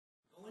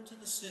into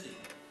the city,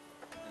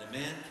 and a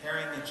man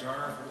carrying a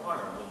jar of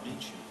water will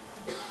meet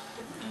you.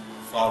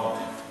 Follow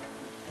him.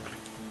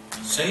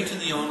 Say to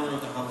the owner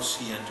of the house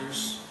he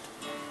enters,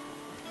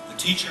 the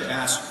teacher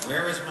asks,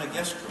 where is my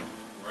guest room,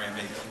 where I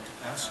may eat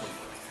the Passover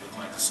with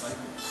my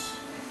disciples?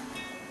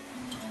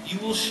 He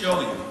will show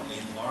you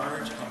a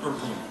large upper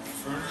room,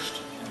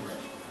 furnished and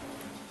ready.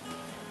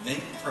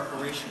 Make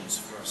preparations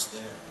for us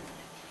there.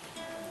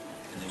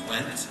 And they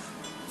went and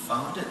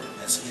found it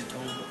as he had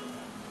told them.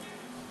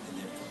 And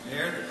they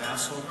prepared the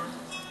Passover.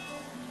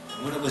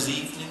 And when it was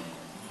evening,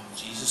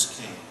 Jesus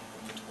came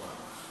with the 12.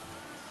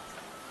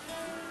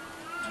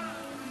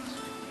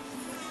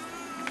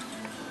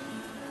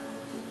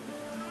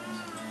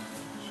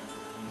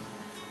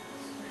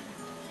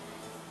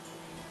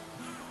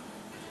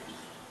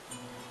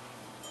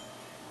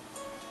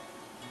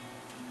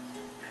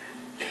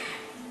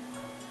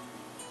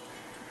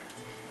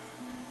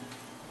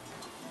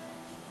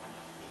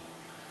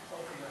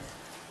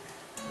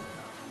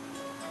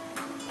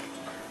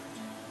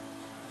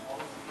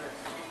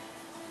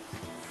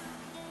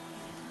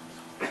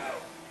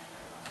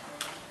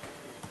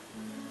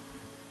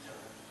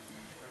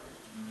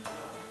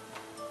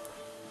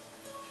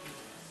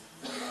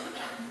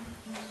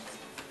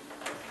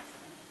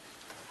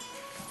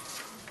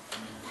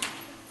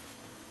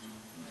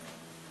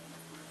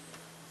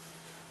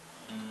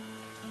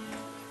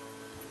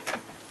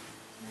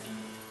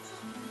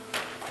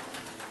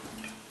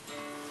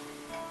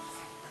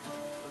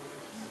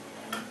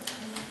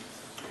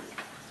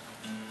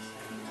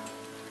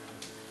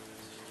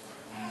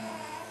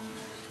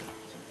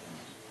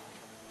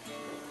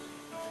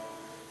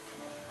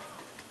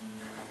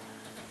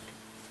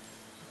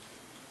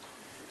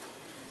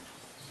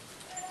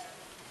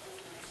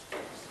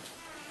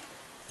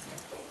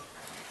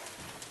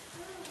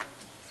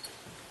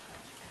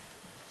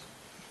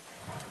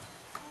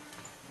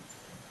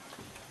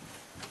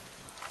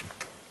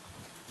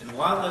 And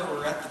while they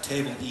were at the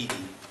table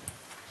eating,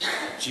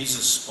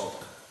 Jesus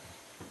spoke.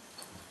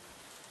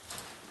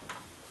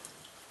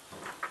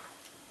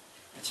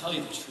 I tell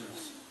you the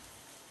truth.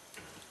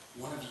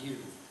 One of you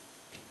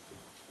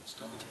is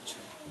going to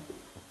betray me.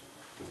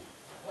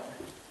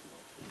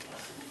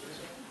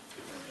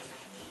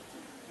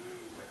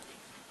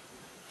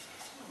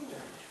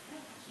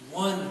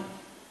 One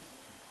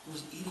who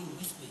was eating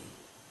with me.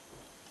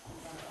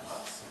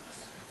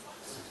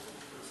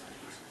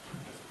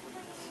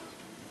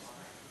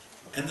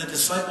 And the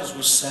disciples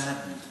were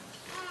saddened,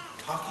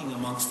 talking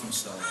amongst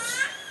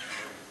themselves.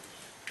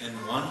 And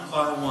one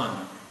by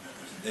one,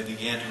 they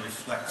began to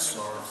reflect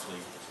sorrowfully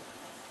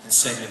and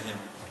say to him,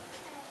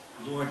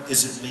 Lord,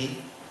 is it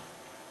me?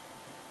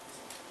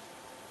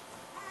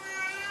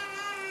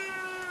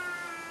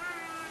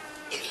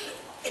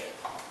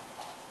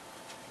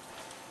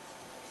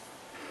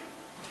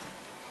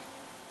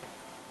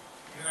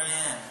 Here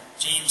I am,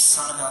 James,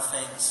 son of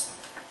Alphaeus,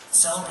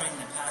 celebrating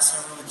the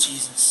Passover with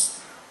Jesus.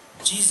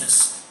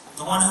 Jesus,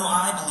 the one who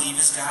I believe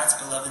is God's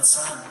beloved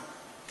Son.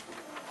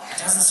 It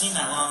doesn't seem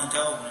that long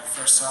ago when I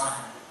first saw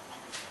him.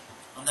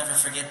 I'll never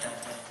forget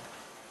that day.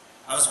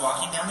 I was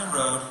walking down the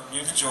road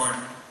near the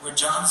Jordan where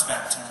John's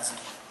baptizing.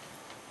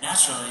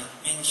 Naturally,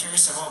 being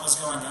curious of what was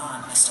going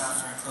on, I stopped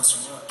for a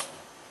closer look.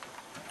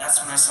 That's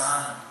when I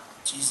saw him,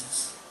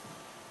 Jesus.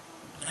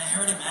 And I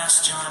heard him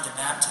ask John to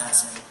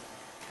baptize him.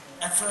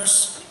 At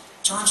first,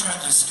 John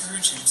tried to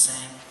discourage him,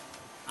 saying,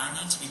 I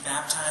need to be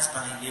baptized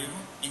by you,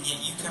 and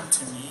yet you come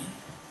to me?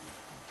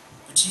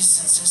 But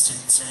Jesus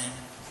insisted, saying,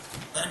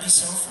 let it be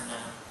so for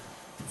now,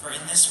 for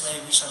in this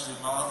way we shall do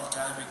all that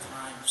God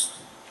requires.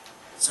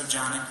 So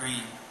John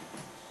agreed.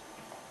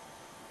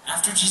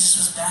 After Jesus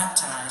was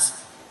baptized,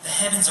 the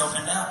heavens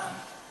opened up,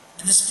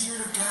 and the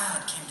Spirit of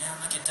God came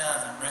down like a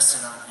dove and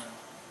rested on him.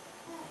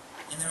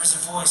 And there was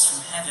a voice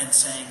from heaven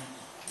saying,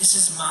 this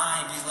is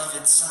my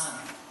beloved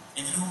Son,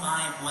 in whom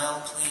I am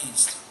well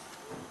pleased.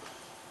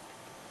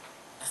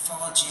 I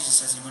followed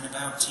Jesus as he went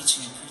about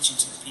teaching and preaching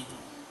to the people.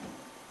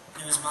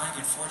 And it was my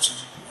good fortune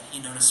that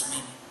he noticed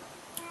me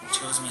and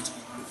chose me to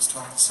be one of his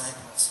 12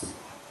 disciples.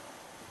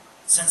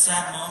 Since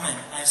that moment,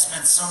 I have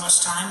spent so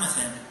much time with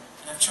him,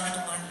 and I've tried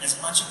to learn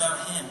as much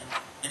about him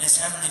and his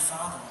heavenly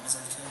Father as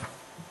I could.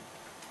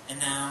 And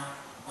now,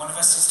 one of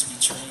us is to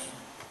betray him.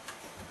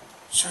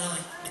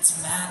 Surely,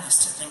 it's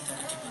madness to think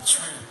that it could be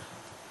true.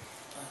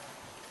 But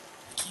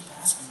I keep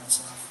asking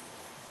myself,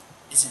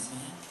 is it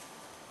me,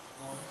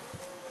 Lord?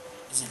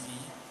 Is it me?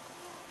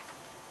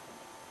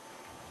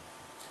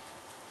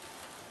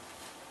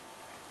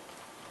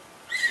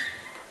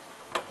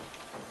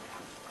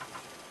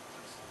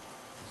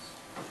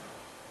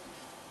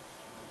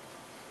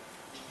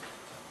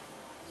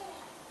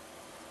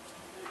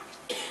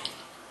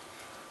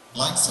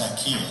 Like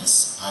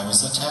Zacchaeus, I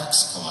was a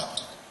tax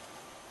collector.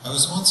 I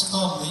was once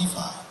called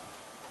Levi,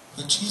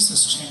 but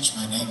Jesus changed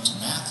my name to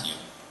Matthew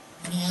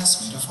when he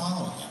asked me to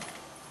follow him.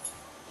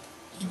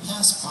 He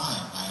passed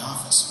by my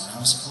office when I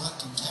was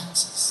collecting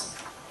taxes.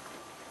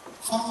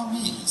 Follow me,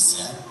 he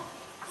said,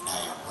 and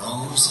I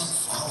arose and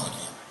followed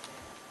him.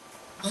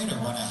 Later,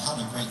 when I held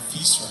a great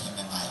feast for him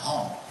in my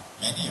home,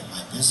 Many of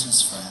my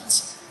business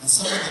friends and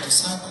some of the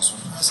disciples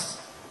were present.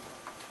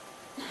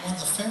 When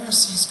the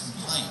Pharisees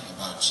complained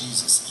about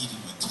Jesus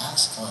eating with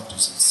tax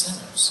collectors and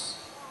sinners,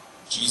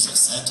 Jesus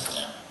said to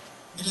them,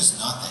 "It is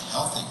not the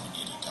healthy who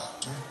need a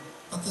doctor,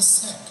 but the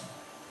sick.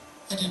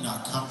 I did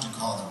not come to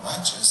call the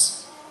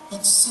righteous,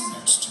 but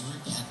sinners to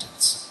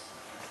repentance."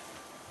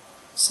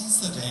 Since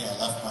the day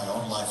I left my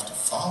old life to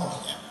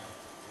follow him,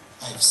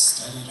 I have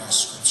studied our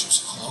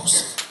scriptures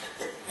closely,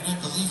 and I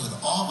believe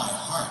with all my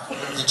heart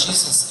that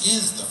Jesus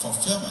is the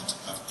fulfillment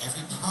of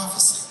every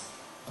prophecy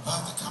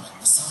about the coming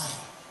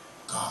Messiah,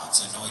 God's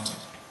anointed.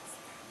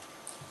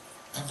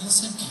 I've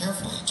listened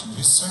carefully to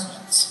his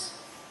sermons,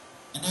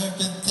 and I have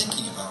been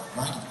thinking about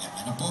writing them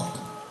in a book,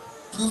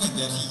 proving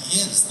that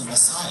he is the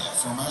Messiah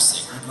from our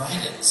sacred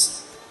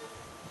writings.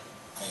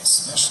 I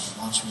especially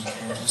want to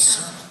record his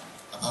sermon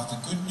about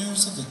the good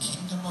news of the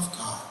kingdom of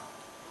God,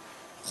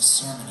 the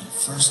sermon he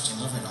first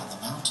delivered on the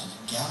mountain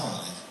in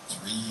Galilee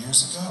 3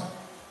 years ago.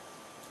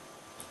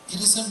 It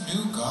is a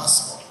new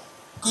gospel,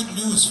 good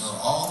news for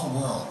all the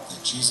world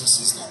that Jesus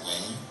is the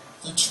way,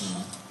 the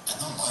truth, and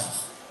the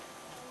life.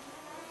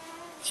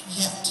 And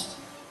yet,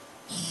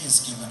 he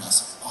has given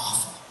us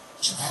awful,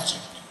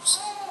 tragic news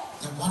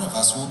that one of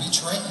us will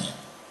betray him.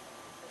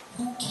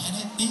 Who can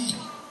it be?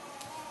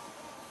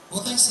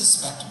 Will they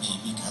suspect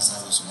me because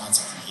I was once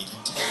a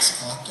hated tax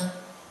collector?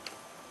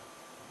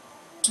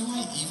 Do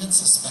I even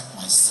suspect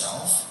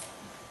myself?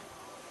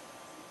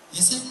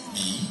 Is it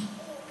me?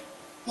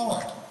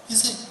 Lord,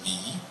 is it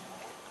me?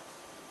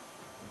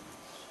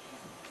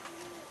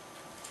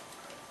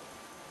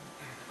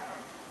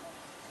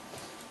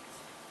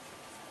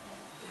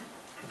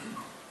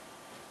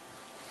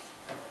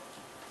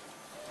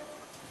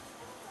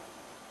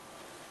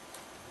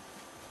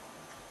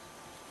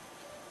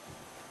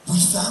 We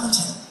found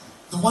him,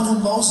 the one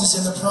whom Moses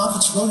and the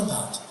prophets wrote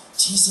about,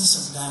 Jesus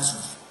of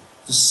Nazareth,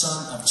 the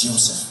son of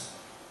Joseph.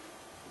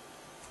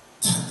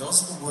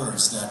 Those are the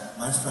words that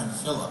my friend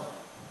Philip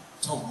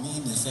told me,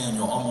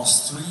 Nathaniel,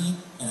 almost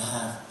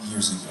 3.5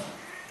 years ago.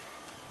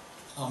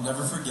 I'll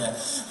never forget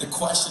the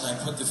question I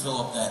put to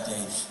Philip that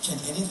day: can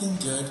anything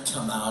good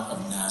come out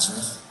of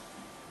Nazareth?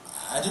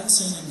 I didn't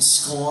say it in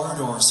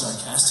scorn or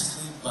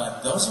sarcastically,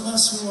 but those of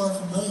us who are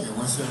familiar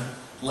with her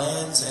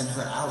lands and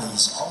her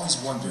alleys always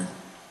wondered,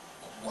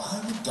 why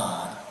would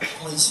God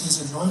place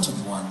his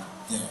anointed one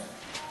there?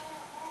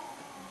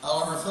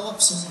 However,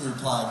 Philip simply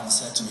replied and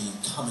said to me,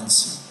 "Come and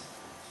see."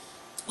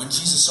 When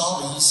Jesus saw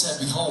me, he said,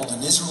 "Behold,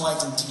 an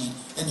Israelite indeed,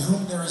 in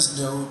whom there is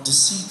no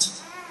deceit."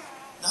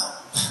 Now,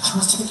 I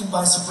was taken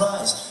by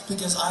surprise,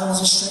 because I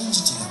was a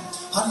stranger to him.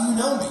 "How do you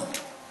know me?"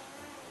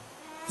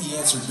 He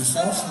answered,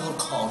 "Before Philip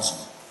called you,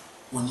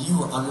 when you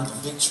were under the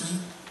fig tree,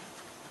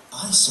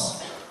 I saw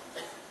you."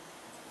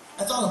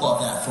 I thought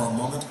about that for a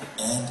moment,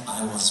 and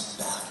I was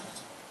baffled.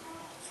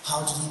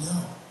 How did he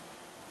know?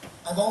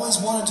 I've always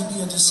wanted to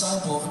be a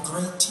disciple of a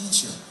great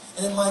teacher,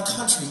 and in my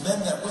country,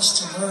 men that wished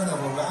to learn of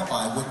a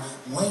rabbi would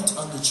wait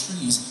under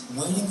trees,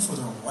 waiting for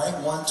the right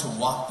one to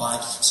walk by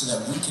so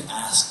that we could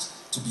ask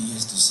to be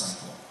his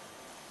disciple.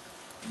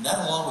 And that,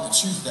 along with the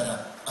truth that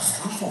a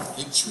fruitful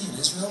fig tree in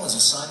Israel is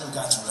a sign of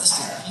God's rest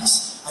and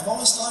peace, I've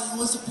always thought it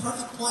was the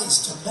perfect place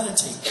to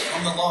meditate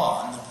on the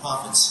law and the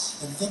prophets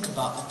and think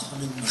about the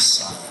coming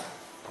Messiah.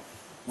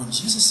 When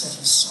Jesus said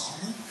he saw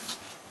me,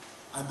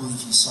 I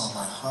believe he saw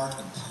my heart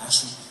and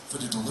passion for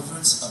the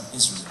deliverance of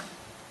Israel.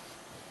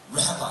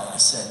 "Rabbi," I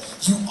said,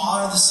 "you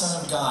are the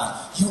Son of God.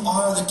 You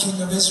are the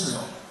King of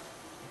Israel."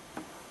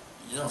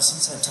 You know,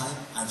 since that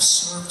time, I've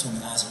served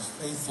him as a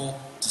faithful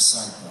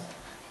disciple.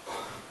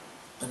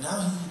 But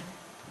now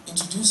he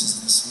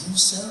introduces this new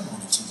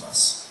ceremony to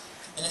us,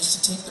 and it's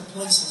to take the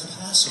place of the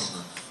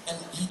Passover. And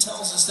he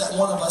tells us that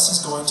one of us is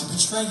going to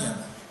betray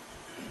him.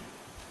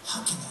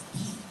 How can that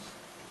be?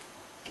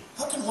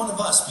 How can one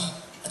of us be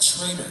a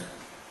traitor?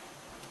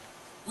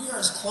 We are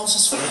as close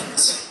as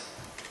friends.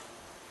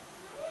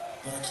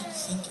 But I keep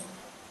thinking,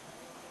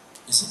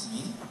 is it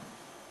me?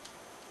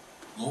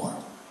 Lord?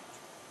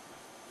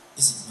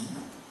 Is it me?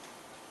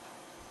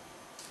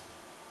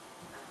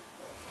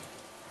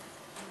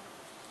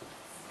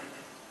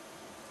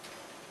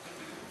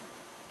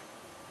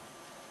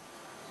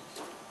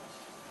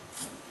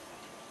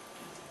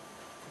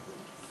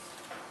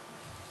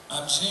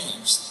 I'm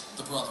James,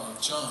 the brother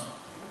of John.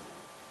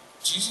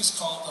 Jesus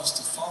called us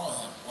to follow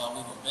him while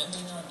we were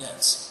mending our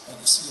nets by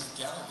the Sea of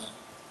Galilee,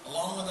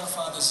 along with our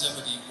father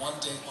Zebedee, one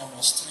day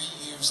almost 3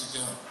 years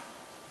ago.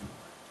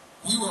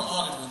 We were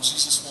honored when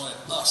Jesus wanted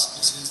us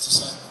as his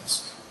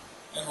disciples,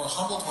 and were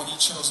humbled when he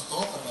chose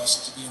both of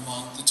us to be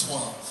among the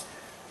 12.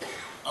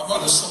 Our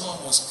brother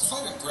Solomon was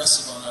quite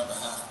aggressive on our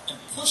behalf and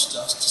pushed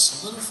us to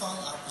solidify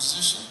our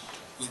position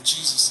with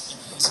Jesus in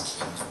his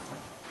kingdom.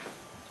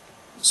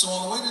 So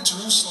on the way to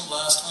Jerusalem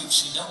last week,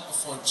 she knelt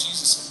before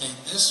Jesus and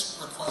made this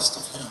request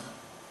of him: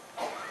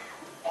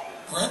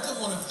 "Grant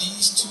that one of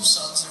these 2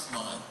 sons of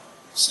mine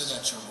sit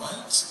at your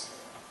right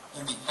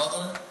and the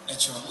other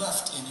at your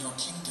left in your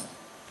kingdom."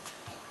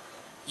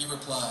 He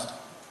replied,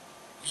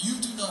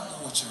 "You do not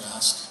know what you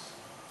ask.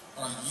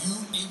 Are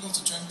you able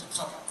to drink the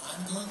cup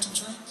I'm going to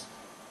drink?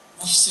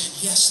 We said,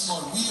 yes,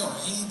 Lord, we are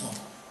able.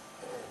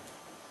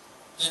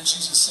 Then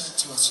Jesus said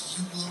to us,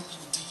 you will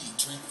indeed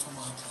drink from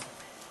my cup.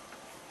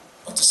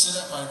 But to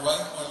sit at my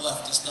right or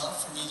left is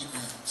not for me to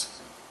grant.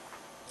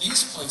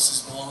 These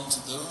places belong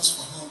to those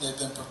for whom they've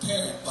been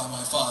prepared by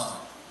my Father.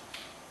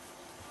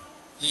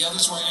 The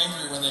others were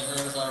angry when they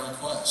heard of our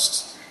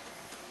request.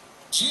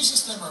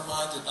 Jesus then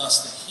reminded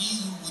us that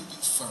he who would be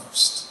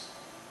first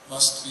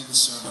must be the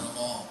servant of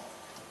all.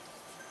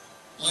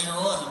 Later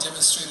on, he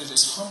demonstrated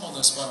his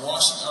humbleness by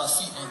washing our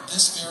feet on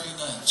this very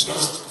night,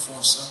 just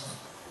before supper.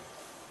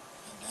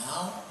 And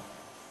now,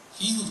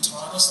 he who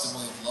taught us the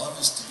way of love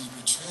is to be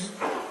betrayed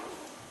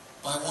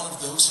by one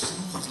of those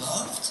whom he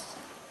loved?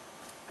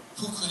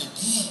 Who could it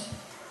be?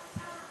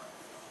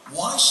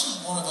 Why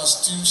should one of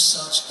us do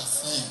such a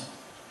thing?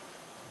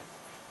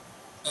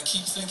 I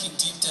keep thinking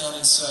deep down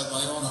inside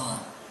my own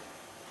heart,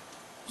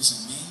 is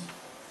it me?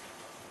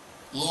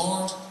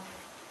 Lord,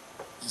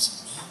 is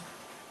it me?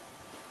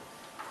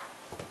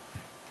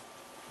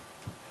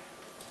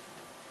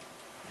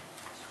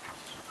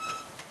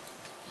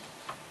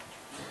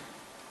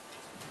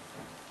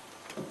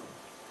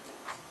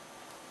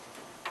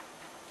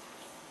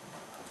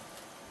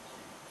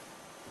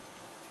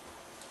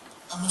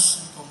 I'm a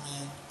simple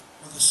man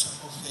with a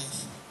simple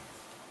faith,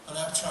 but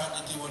I've tried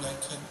to do what I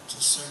could to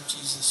serve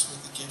Jesus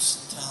with the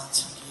gifts and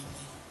talents he gave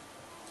me.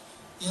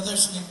 The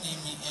others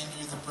nicknamed me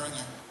Andrew the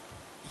Bringer,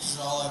 because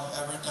all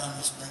I've ever done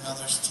is bring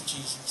others to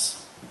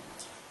Jesus.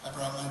 I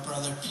brought my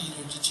brother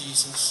Peter to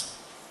Jesus,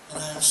 and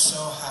I am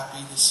so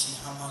happy to see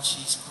how much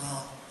he's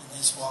grown in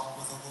his walk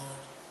with the Lord.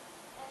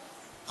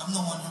 I'm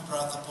the one who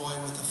brought the boy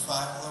with the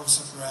 5 loaves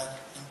of bread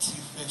and 2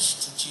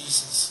 fish to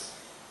Jesus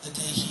the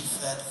day he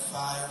fed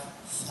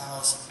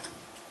 5,000.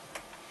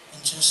 And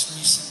just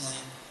recently,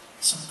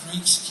 some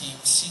Greeks came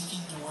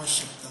seeking to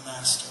worship the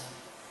Master.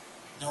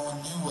 No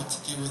one knew what to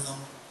do with them,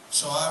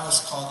 so I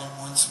was called in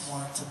once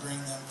more to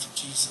bring them to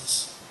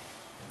Jesus.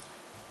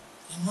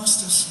 He must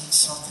have seen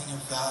something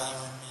of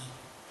value in me,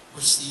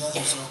 which the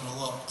others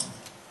overlooked,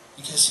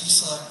 because he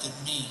selected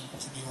me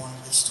to be one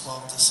of his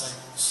 12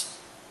 disciples.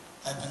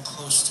 I've been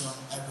close to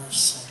him ever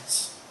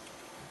since.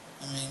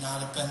 I may not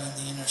have been in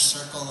the inner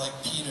circle like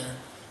Peter,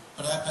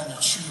 but I've been a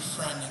true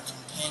friend and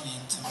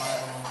companion to my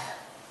Lord.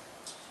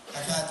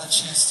 I've had the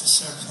chance to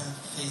serve him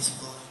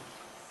faithfully.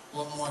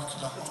 What more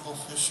could a humble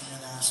fisherman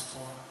ask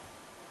for?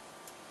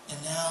 And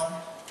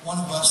now, one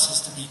of us is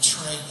to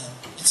betray him.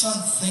 It's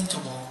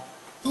unthinkable.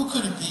 Who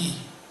could it be?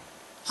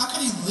 How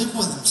could he live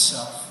with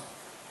himself?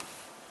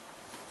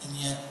 And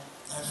yet,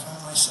 I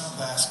find myself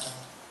asking,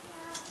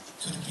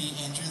 could it be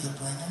Andrew the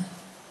Bringer?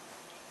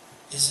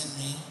 Is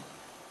it me?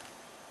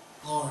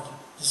 Lord,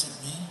 is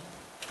it me?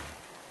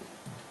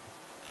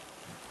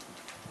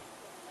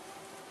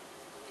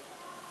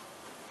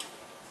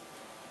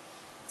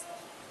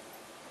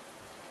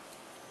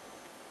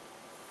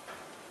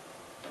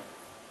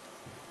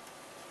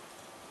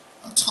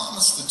 I'm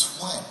Thomas the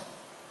Twin.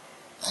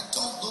 I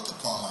don't look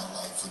upon my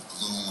life with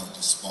gloom or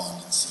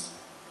despondency.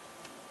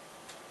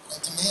 I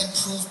demand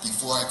proof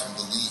before I can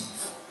believe.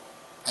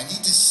 I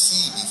need to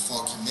see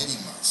before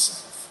committing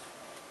myself.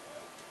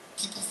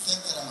 People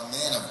think that I'm a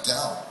man of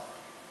doubt,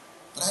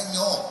 but I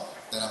know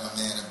that I'm a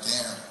man of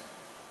daring.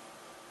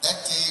 That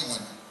day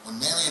when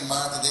Mary and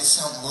Martha, they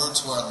sent word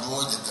to our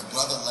Lord that their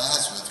brother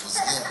Lazarus was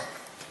ill,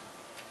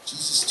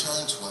 Jesus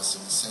turned to us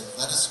and he said,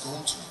 let us go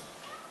to him.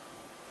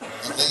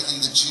 But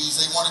lately the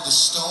Jews, they wanted to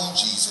stone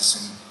Jesus,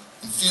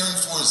 and fearing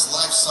for his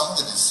life, some of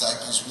the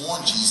disciples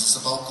warned Jesus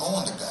about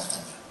going to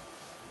Bethany.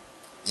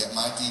 Yet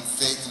my deep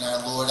faith in our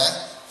Lord,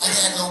 I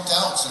had no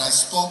doubts, and I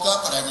spoke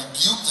up and I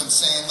rebuked them,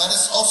 saying, let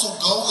us also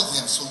go with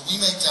him, so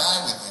we may die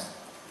with him.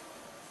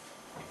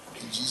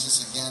 And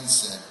Jesus again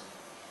said,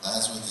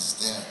 Lazarus is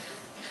dead.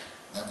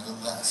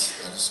 Nevertheless,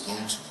 let us go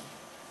to him.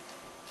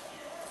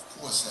 Of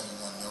course,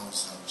 everyone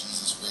knows how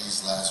Jesus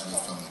raised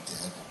Lazarus from the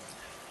dead.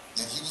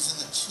 Yet he was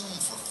in the tomb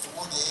for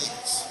 4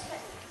 days.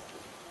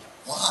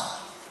 Why?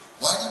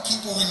 Why do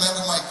people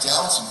remember my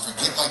doubts and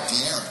forget my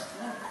daring?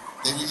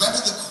 They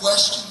remember the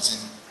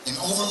questions and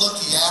overlook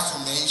the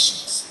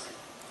affirmations.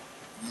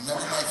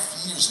 Remember my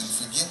fears and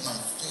forget my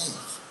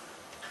faith.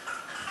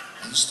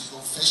 I used to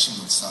go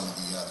fishing with some of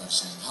the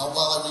others, and how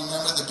well I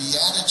remember the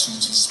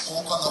Beatitudes he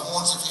spoke on the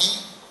horns of hay.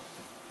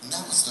 And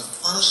that was the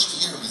first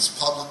year of his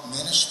public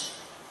ministry.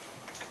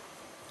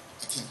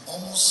 I can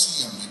almost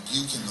see him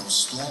rebuking those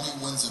stormy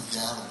winds of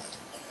Galilee.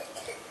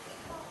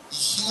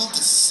 He healed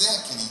the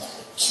sick, and he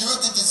cured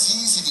the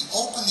disease, and he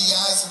opened the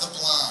eyes of the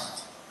blind.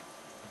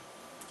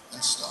 And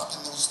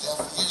stopping those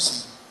deaf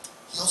ears,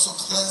 he also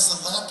cleansed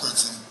the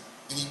lepers,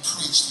 and he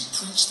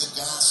preached the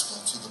gospel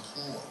to the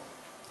poor.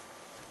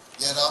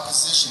 Yet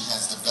opposition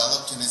has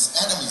developed, and his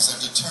enemies are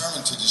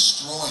determined to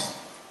destroy him.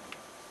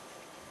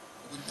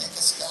 It would make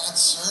us God's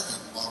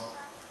servant. Well,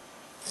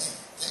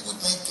 they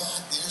would make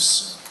God their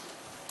servant.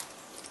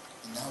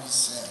 And now he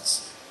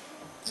says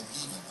that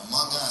even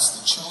among us,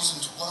 the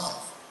chosen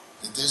 12,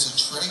 that there's a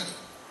traitor.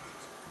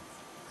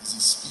 Is he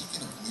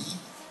speaking of me?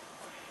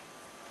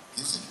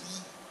 Is it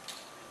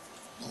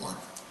me? Lord,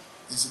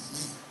 visit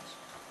me.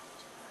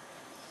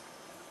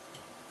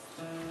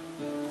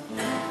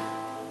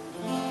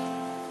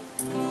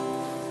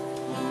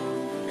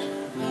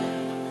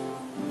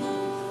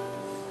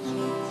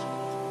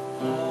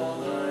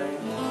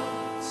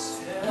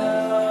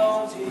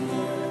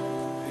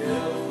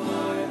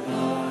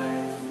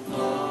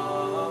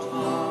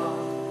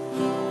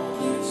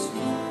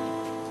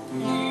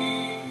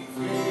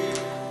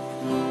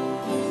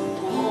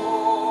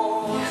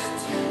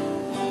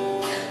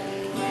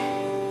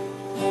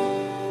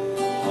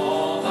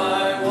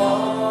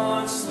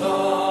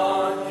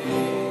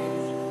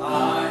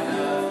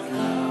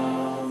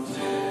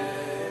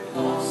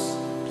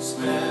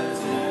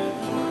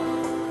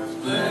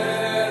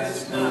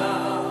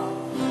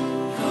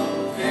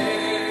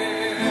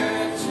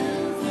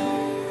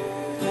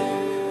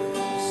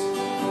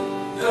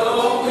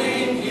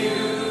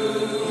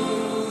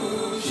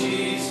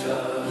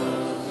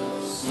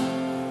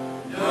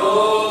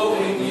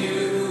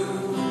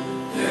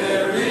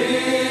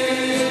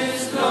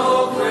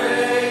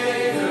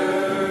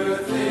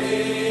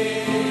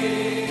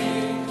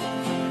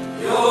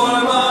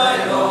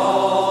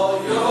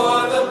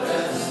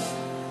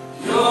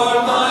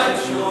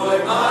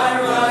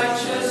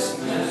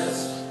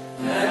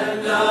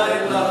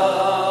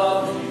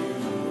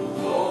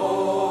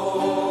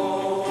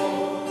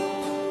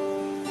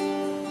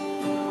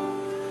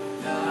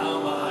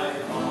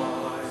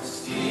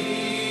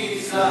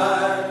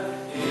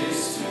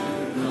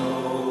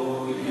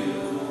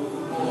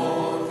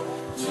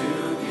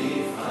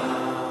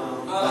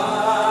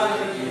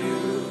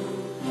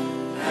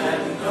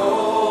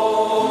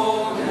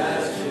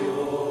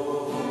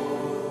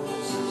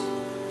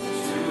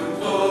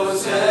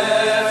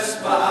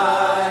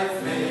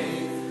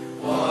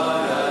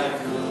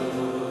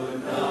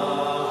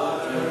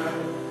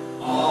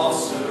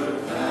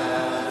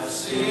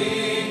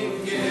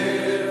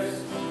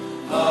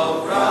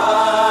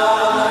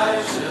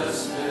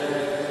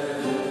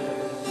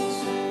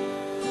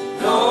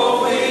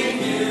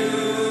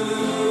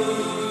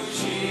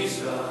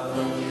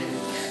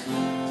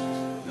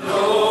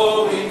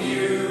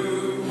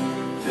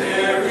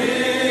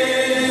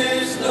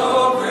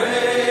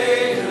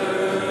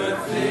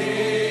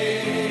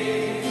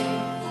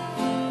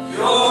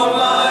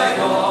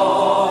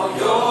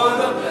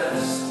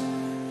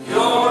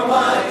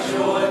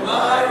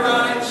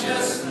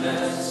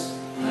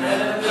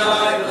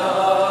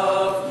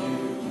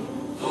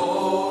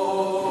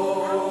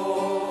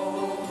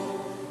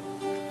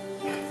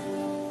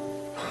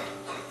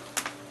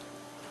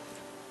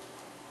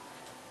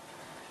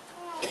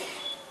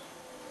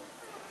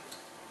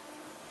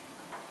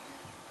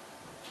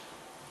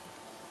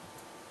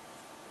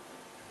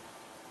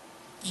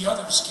 The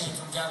others came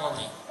from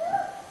Galilee.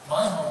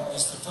 My home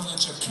is the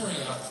village of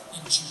Kiriath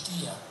in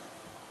Judea.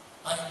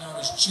 I am known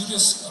as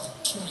Judas of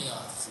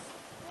Kiriath,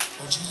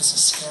 or Judas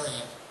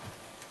Iscariot,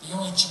 the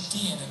only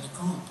Judean in the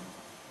group.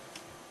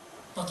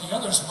 But the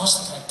others must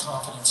have had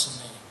confidence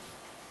in me,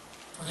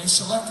 for they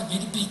selected me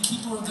to be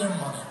keeper of their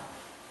money.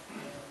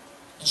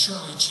 And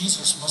surely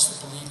Jesus must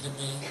have believed in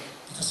me,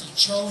 because he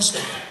chose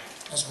me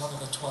as one of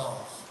the 12.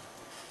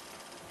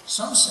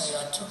 Some say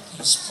I took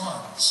these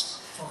funds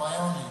for my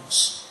own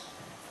use,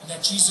 and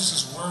that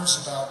Jesus'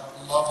 words about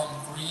love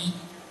and greed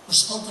were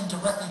spoken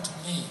directly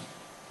to me.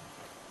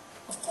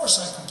 Of course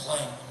I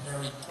complained when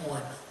Mary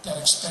poured that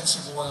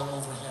expensive oil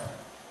over him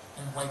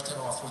and wiped it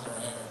off with her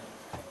hair.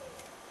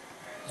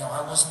 Now,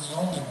 I wasn't the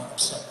only one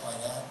upset by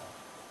that.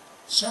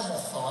 Several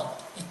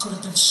thought it could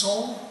have been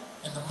sold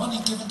and the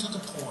money given to the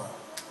poor.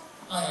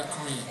 I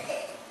agree,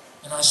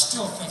 and I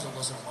still think it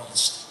was a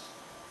waste.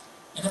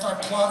 And if I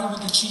plotted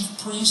with the chief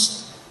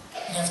priest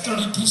and have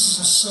 30 pieces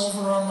of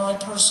silver on my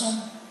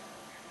person,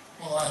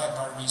 well, I had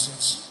my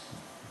reasons.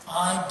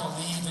 I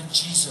believe in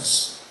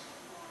Jesus,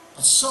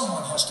 but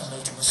someone has to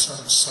make him assert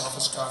himself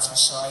as God's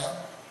Messiah.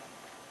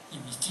 He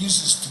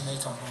refuses to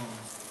make a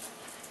move.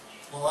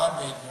 Well,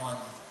 I made one.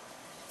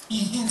 He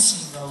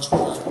hints he knows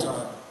what I've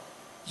done.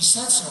 He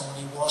said so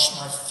when he washed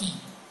my feet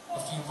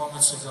a few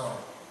moments ago.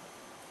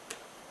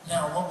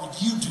 Now, what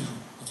would you do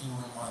if you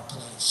were in my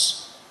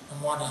place and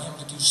wanted him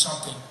to do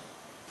something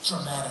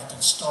dramatic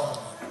and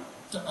startling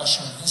to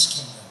usher in his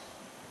kingdom?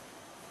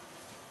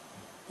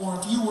 Or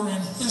if you were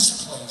in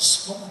his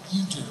place, what would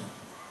you do?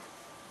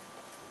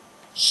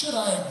 Should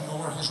I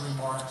ignore his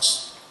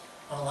remarks,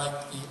 or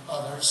like the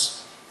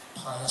others,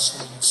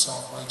 piously and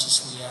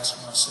self-righteously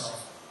ask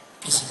myself,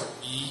 is it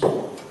me?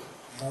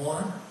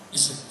 Lord,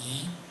 is it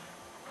me?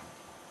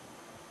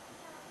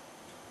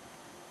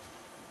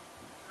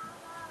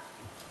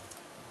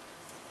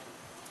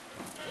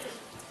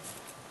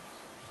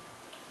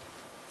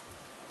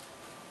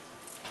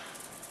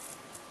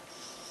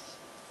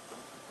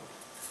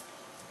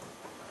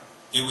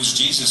 It was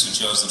Jesus who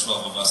chose the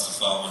 12 of us to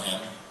follow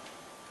him.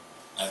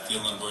 I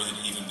feel unworthy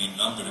to even be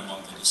numbered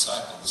among the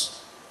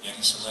disciples, yet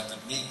he selected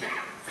me.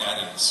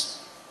 That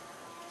is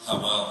how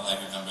well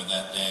I remember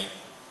that day.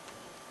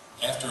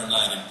 After a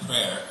night in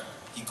prayer,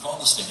 he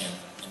called us to him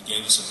and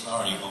gave us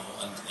authority over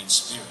unclean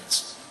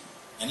spirits.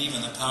 and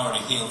even the power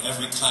to heal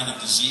every kind of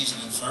disease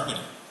and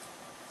infirmity.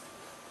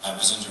 I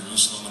was in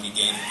Jerusalem when he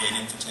gave the great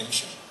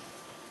invitation.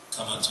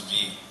 Come unto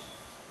me,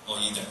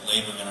 all ye that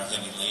labor and are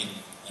heavy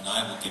laden, and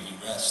I will give you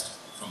rest.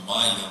 For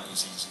my yoke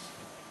is easy,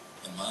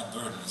 and my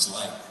burden is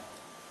light.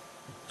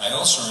 I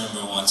also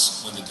remember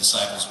once when the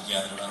disciples were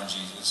gathered around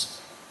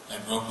Jesus, I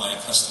broke my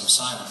accustomed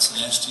silence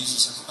and asked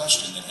Jesus a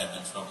question that had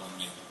been troubling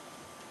me.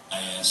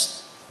 I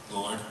asked,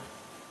 Lord,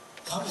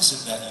 how is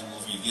it that you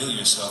will reveal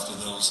yourself to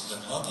those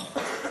that love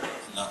you,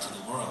 and not to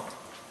the world?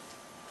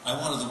 I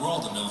wanted the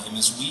world to know him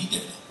as we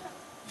did,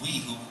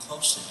 we who were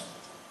close to him.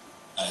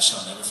 I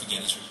shall never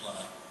forget his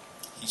reply.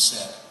 He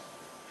said,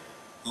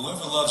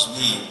 whoever loves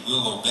me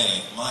will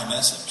obey my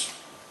message.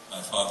 My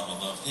Father will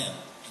love him,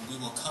 and we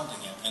will come to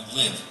him and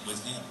live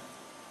with him.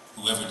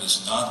 Whoever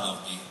does not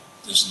love me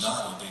does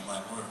not obey my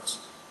words.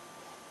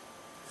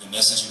 The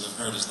message you have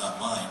heard is not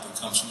mine, but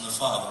comes from the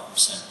Father who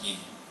sent me.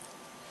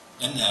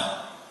 And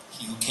now,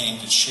 he who came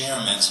to share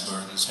men's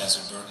burdens has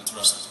a burden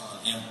thrust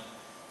upon him.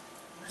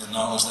 The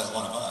knowledge that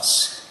one of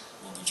us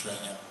will betray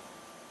him.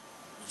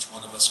 Which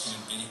one of us can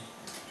it be?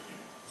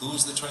 Who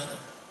is the traitor?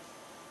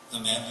 The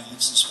man we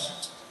least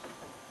suspect?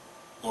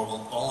 Or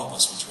will all of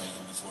us betray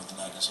him before the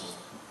night is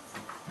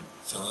over?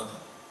 Philip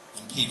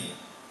and Peter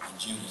and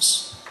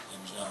Judas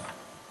and John.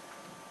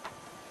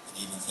 And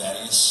even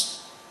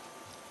Thaddeus,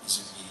 is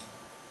it me?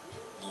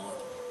 Lord,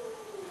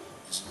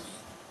 is it me?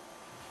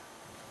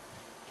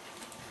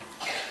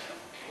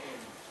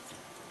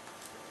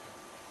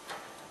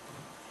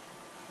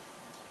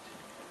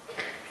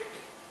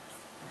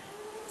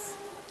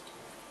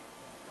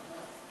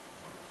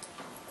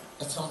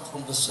 I come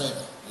from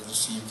Bethsaida, near the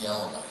Sea of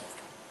Galilee.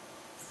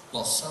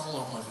 While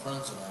several of my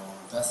friends and I were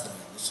in Bethany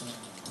listening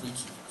to the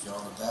preaching of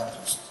John the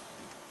Baptist,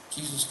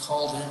 Jesus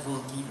called Andrew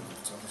and Peter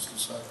to become his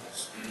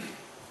disciples.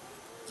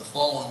 The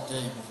following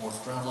day, before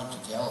traveling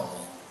to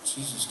Galilee,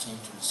 Jesus came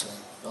to him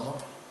saying,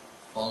 Philip,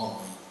 follow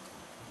me.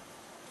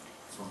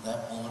 From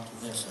that moment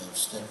to this, I have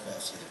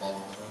steadfastly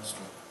followed the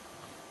Master.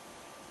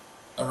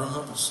 I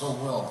remember so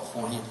well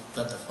before he had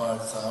fed the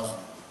 5,000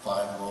 with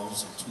 5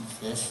 loaves and 2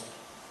 fish,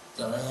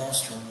 that I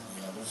asked him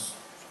and the others,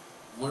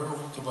 where are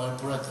we to buy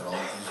bread that all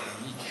of these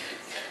may eat?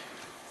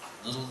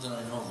 Little did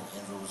I know that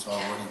Andrew was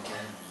already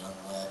bringing the young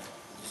lad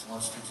and his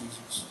lunch to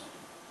Jesus.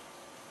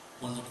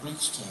 When the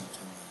Greeks came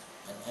to me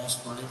and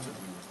asked for an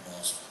interview with the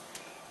Master,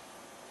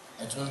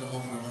 I turned them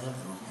over to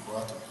Andrew, who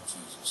brought them to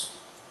Jesus.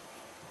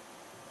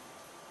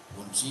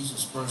 When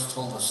Jesus first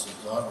told us that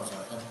God was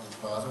our Heavenly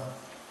Father,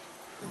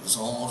 it was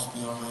almost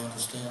beyond my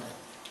understanding.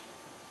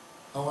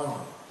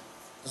 However,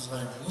 as I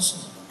have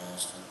listened to the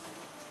Master,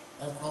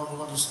 I've grown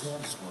to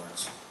understand his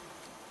words.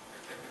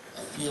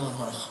 I feel in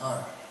my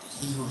heart that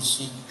he who has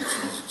seen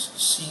Jesus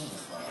has seen the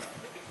Father.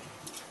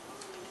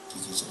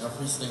 Because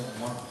everything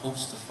one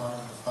hopes to find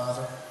in the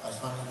Father, I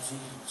find in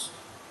Jesus.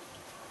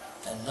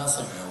 And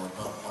nothing I would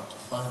not want to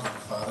find in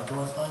the Father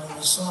do I find in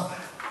the Son.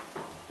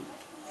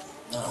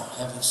 Now,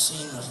 having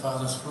seen the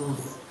Father through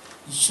him,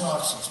 he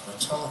shocks us by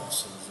telling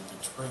us that he's a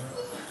betrayer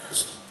of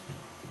Ernest.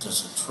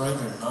 Does a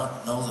traitor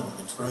not know that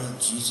in betraying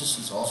Jesus,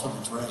 he's also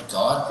betraying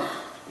God?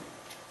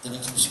 That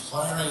in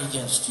conspiring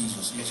against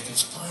Jesus, he is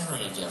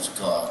conspiring against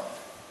God.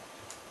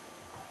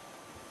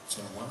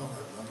 Can one or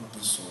another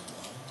be so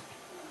blind?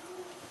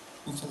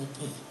 Who can it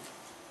be?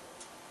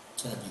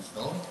 Can it be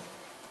Philip?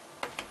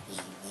 Is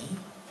it me?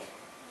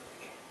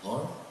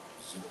 Lord,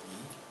 is it me?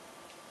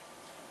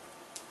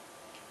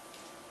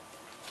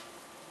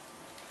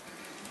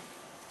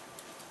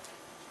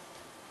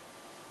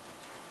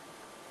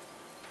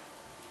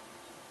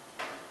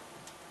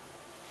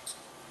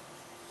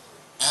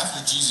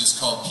 After Jesus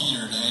called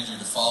Peter and Andrew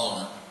to follow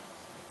him,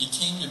 he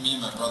came to me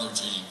and my brother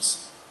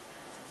James.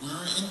 We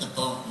were in the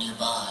boat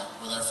nearby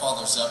with our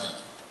father Zebedee,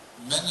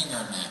 mending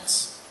our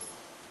nets.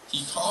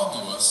 He called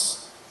to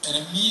us, and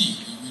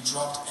immediately we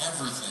dropped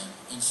everything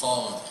and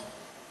followed him.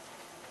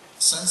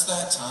 Since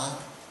that time,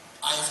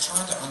 I have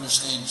tried to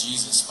understand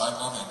Jesus by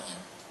loving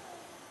him.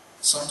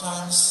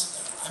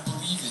 Sometimes I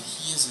believe that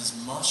he is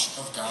as much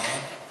of God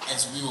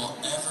as we will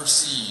ever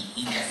see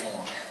in human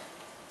form.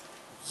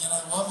 Yet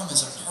I love him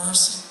as a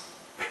person,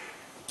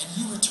 and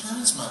he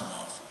returns my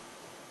love.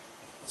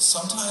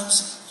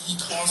 Sometimes he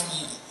calls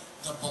me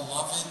the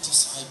beloved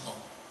disciple.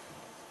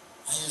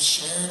 I have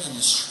shared in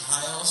his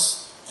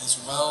trials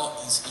as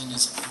well as in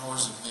his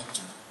hours of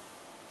victory.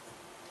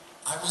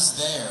 I was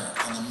there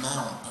on the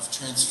Mount of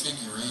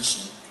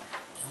Transfiguration,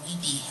 and we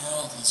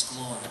beheld his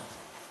glory.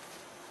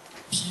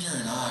 Peter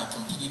and I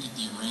completed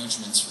the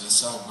arrangements for the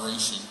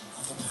celebration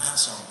of the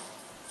Passover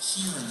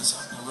here in this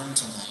upper room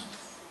tonight,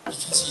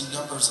 because he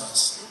numbers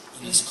us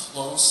in his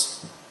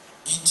close,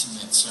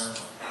 intimate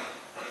circle.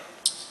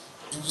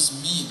 It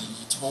was me that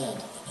he told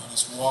about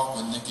his walk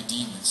with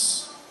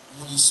Nicodemus,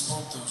 when he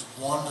spoke those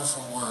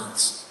wonderful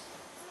words,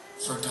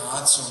 "For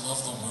God so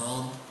loved the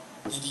world,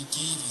 that he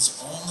gave his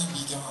only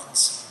begotten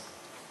Son,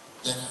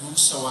 that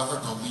whosoever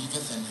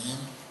believeth in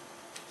him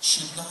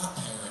should not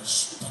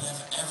perish, but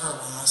have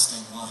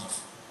everlasting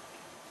life."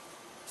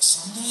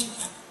 Someday,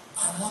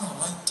 I want to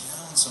write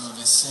down some of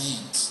his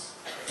sayings,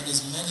 and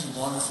his many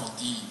wonderful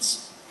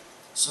deeds,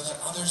 so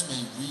that others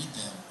may read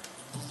them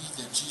and believe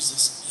that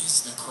Jesus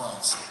is the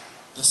Christ,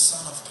 the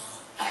Son of God,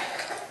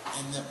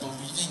 and that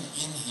believing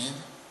in him,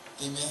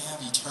 they may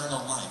have eternal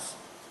life,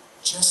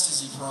 just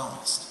as he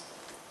promised.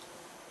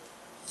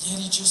 Yet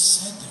he just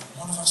said that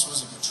one of us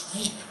was a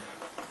betrayer.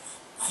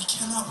 I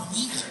cannot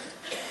believe it.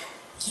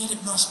 Yet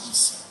it must be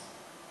so,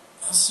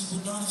 else he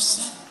would not have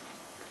said it.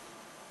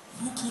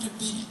 Who could it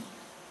be?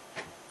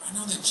 I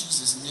know that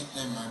Jesus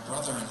nicknamed my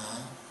brother and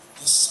I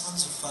the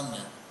Sons of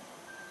Thunder,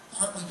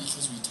 partly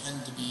because we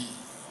tend to be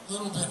a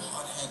little bit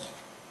hot-headed.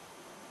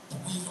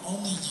 But we've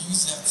only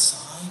used that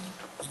side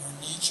in our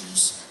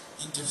natures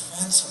in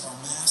defense of our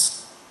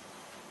Master.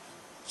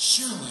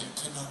 Surely it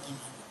could not be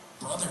my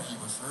brother he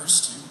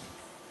refers to,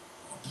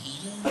 or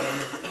Peter,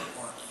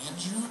 or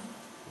Andrew.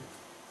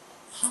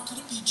 How could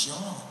it be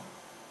John,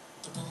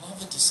 the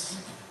beloved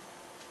disciple?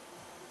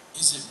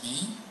 Is it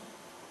me?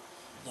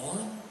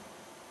 Lord,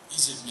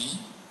 is it me?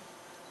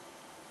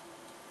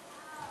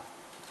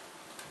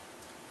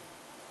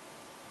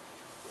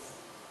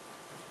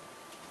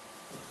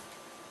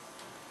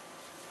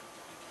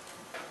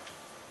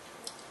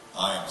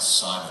 I am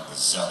Simon the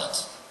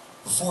Zealot.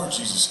 Before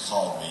Jesus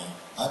called me,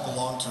 I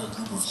belonged to a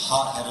group of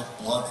hot-headed,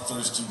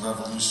 bloodthirsty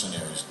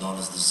revolutionaries known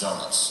as the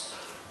Zealots.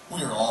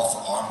 We are all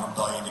for armed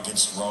rebellion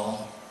against Rome.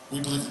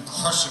 We believe in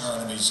crushing our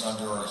enemies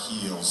under our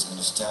heels and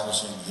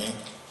establishing the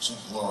ancient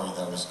glory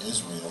that was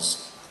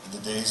Israel's in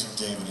the days of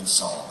David and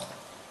Solomon.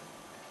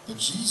 But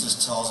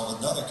Jesus tells of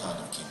another kind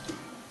of kingdom,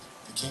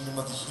 the kingdom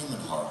of the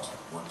human heart,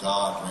 where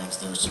God reigns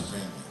there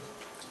supremely.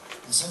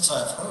 And since I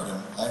have heard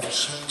him, I have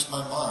changed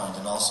my mind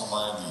and also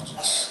my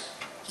allegiance.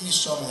 He has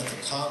shown me that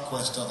the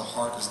conquest of the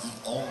heart is the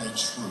only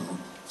true,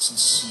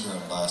 sincere,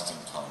 and lasting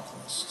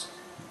conquest.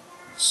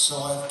 So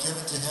I have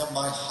given to him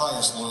my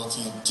highest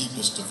loyalty and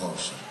deepest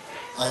devotion.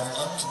 I have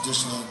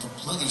unconditionally and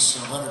completely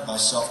surrendered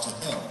myself to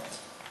him.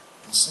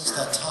 And since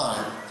that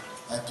time,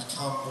 I have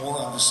become more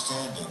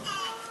understanding,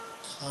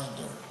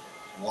 kinder,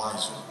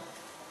 wiser.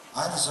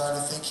 I desire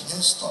to think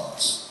his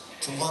thoughts,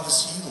 to love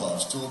as he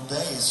loves, to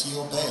obey as he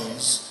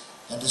obeys,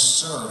 and to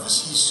serve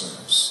as he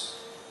serves.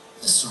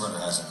 This surrender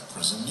hasn't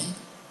imprisoned me,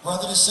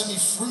 rather to set me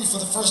free for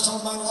the first time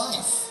in my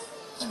life.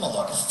 I no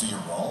longer fear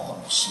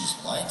Rome, she's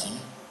mighty,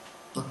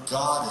 but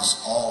God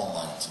is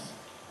almighty.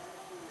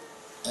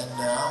 And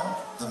now,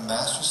 the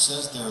Master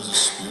says there is a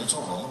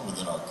spiritual Roman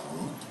within our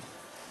group,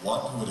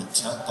 one who would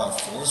attempt by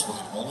force what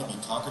can only be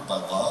conquered by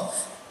love?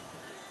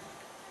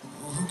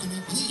 Who can he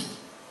be?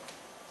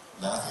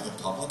 Matthew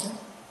the publican?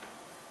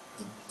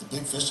 The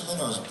big fisherman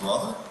or his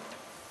brother?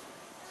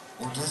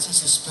 Or does he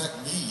suspect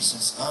me,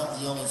 since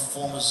I'm the only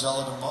former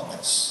zealot among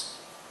us?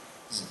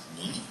 Is it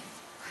me?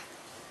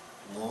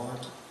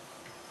 Lord,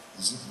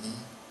 is it me?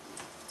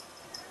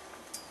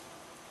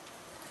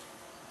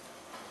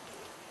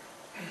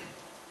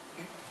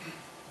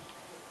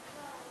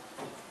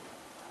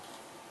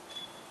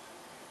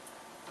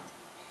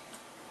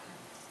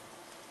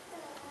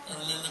 I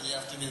remember the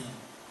afternoon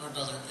our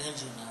brother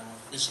Andrew and I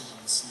were fishing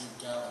in the Sea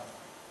of Galilee.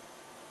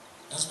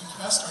 As we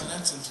cast our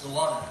nets into the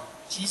water,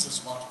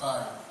 Jesus walked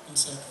by and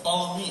said,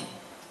 "Follow me,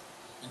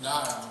 and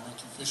I will make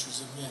you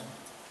fishers of men."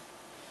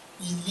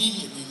 We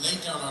immediately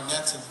laid down our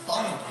nets and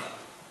followed him.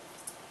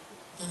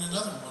 Then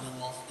another morning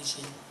while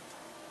fishing,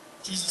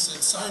 Jesus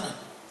said, "Simon,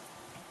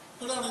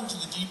 put out into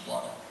the deep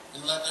water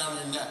and let down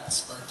your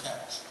nets for a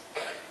catch."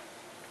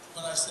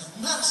 But I said,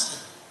 "Master,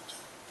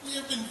 we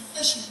have been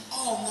fishing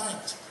all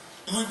night,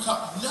 and we've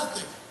caught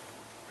nothing."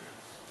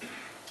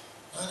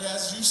 But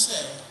as you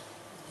say,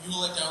 you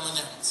will let down the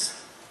nets.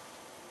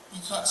 We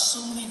caught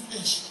so many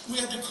fish, we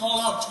had to call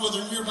out to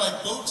other nearby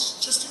boats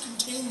just to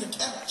contain the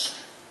catch.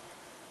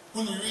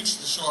 When we reached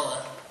the shore,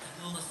 I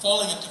remember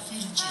falling at the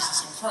feet of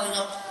Jesus and crying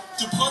out,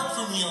 "Depart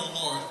from me, O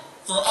Lord,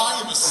 for I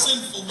am a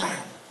sinful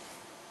man."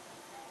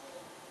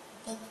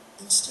 But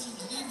instead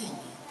of leaving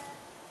me,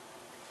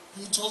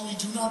 he told me,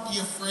 "Do not be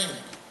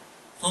afraid.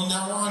 From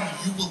now on,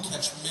 you will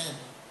catch men."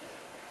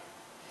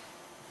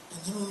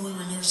 And then when we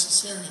were near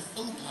Caesarea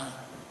Philippi,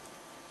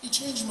 he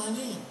changed my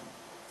name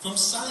from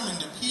Simon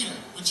to Peter,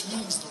 which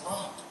means the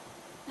rock.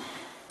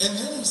 And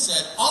then he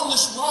said, "On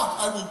this rock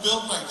I will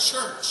build my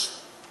church."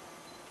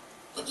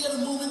 But yet a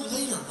moment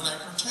later, when I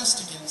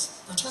protested against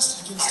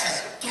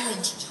his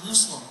going to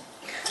Jerusalem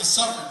to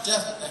suffer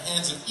death at the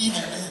hands of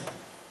evil men,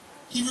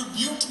 he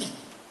rebuked me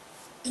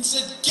and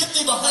said, "Get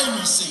thee behind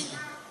me, Satan."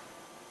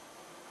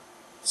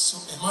 So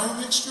am I a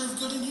mixture of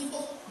good and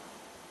evil?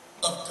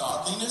 Of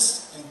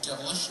godliness and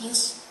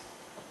devilishness?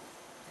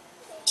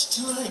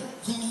 Tonight,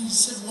 when he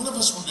said one of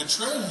us would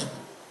betray him,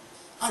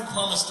 I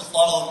promised to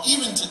follow him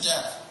even to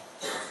death.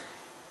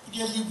 But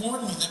yet he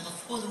warned me that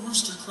before the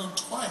rooster crowed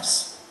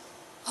twice,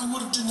 I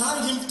would have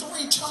denied him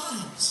 3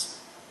 times.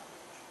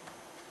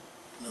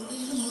 No,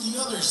 even though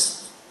the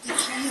others, they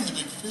call me the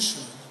big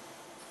fisherman,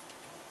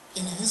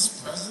 in his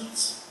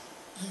presence,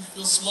 I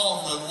feel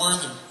small and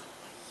unworthy.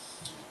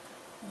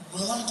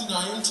 Will I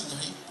deny him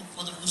tonight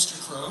before the rooster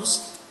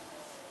crows?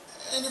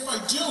 And if I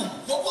do,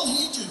 what will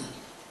he do?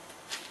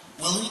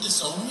 Will he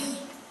disown me?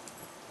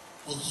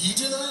 Will he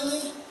deny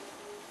me?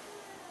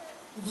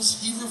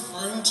 Was he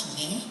referring to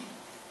me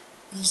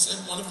when he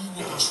said one of you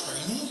will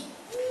betray me?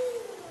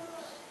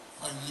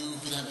 If I knew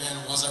who that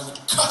man was, I would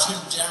cut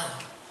him down.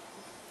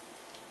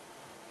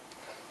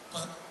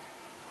 But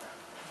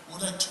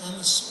would I turn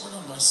the sword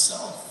on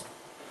myself?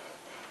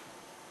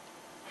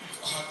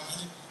 God,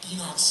 let it be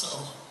not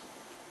so.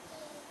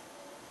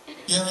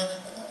 Yet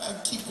I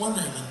keep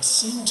wondering and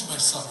saying to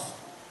myself,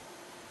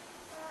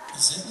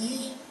 is it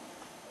me?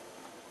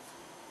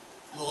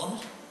 Lord,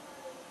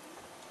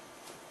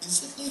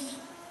 is it me?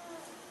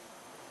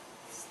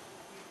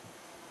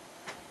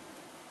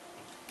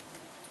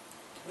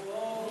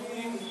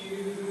 Knowing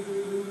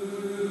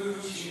you,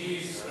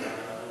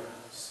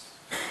 Jesus,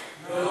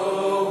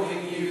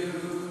 knowing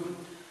you,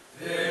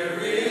 there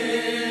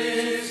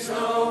is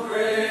no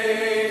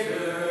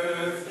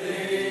greater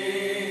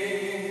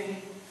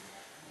thing.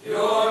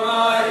 You're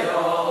my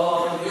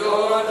all,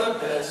 you're the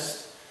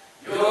best.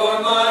 You're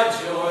my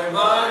joy,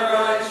 my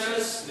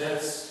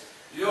righteousness.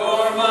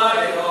 You're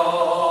my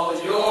all,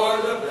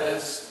 you're the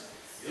best.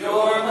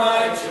 You're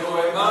my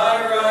joy,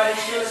 my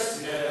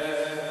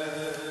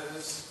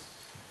righteousness.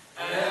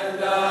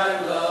 And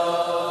I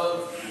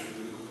love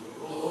you,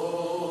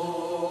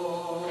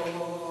 Lord.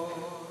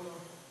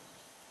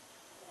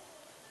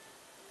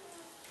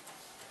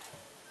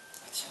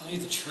 I tell you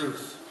the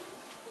truth.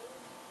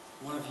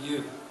 One of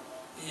you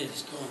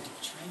is going to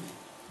betray me.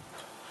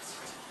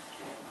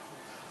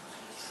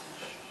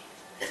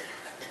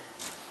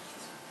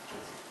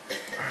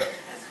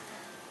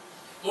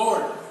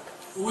 Lord,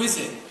 who is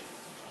it?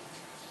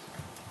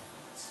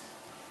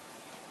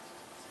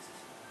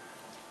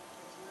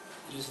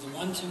 It is the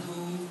one to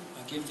whom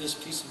I give this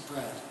piece of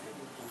bread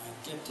when I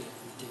dipped it in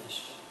the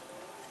dish.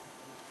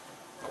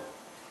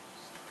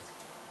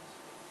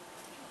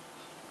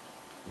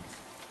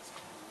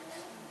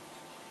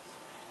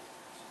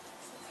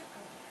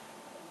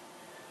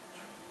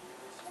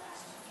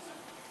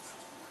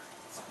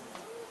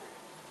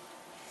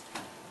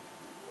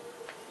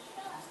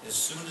 As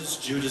soon as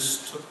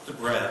Judas took the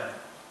bread,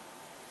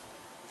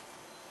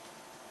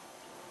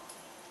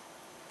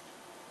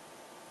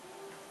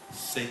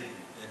 Satan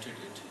entered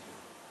into him.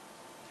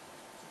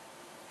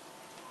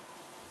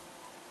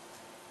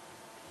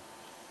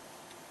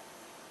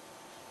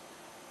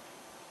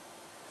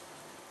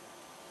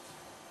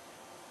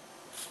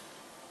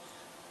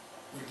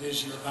 What it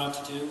is you're about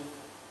to do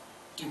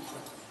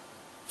quickly.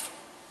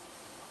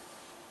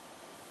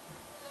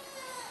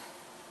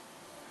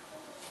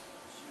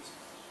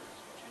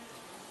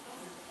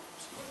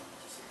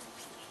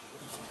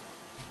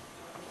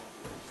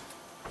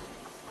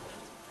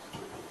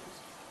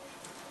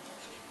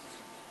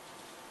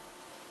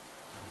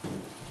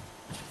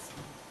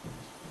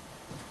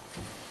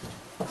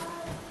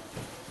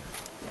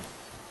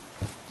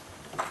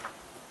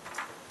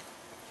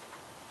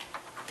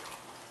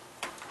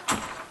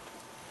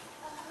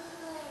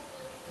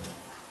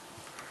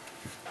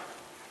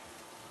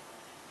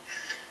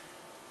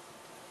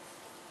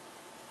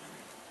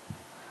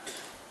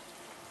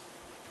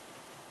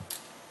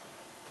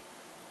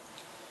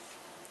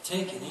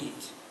 Take and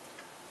eat.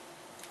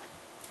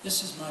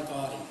 This is my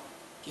body,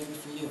 given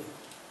for you.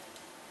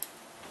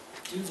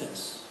 Do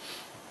this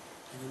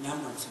in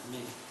remembrance of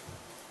me.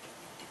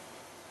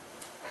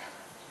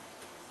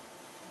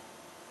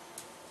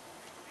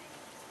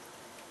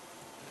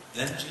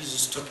 Then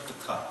Jesus took the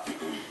cup, and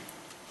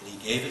he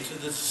gave it to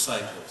the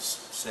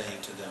disciples,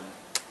 saying to them,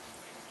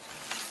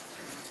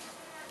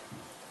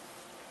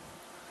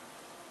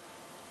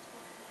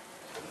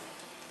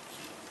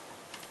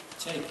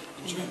 Take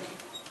and drink.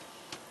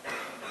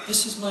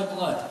 This is my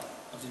blood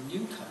of the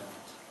new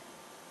covenant,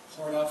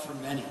 poured out for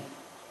many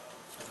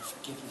for the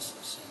forgiveness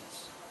of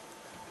sins.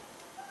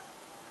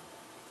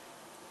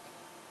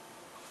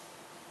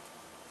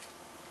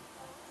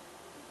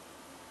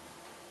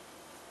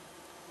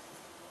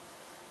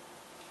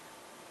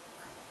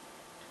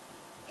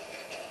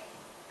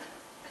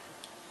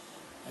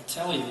 I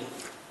tell you,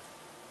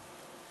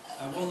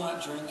 I will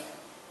not drink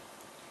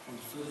from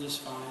the fruit of this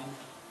vine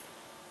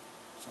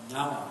from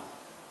now on,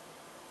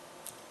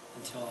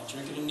 until I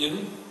drink it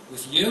anew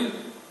with you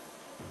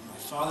in my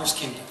Father's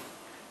kingdom.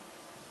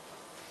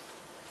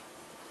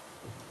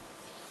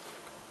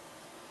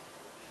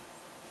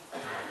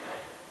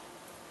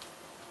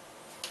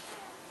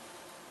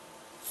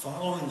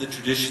 Following the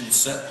tradition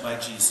set by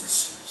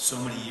Jesus so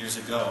many years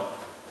ago,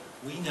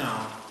 we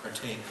now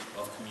partake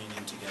of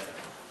communion together.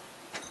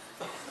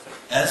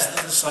 As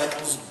the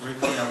disciples bring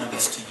the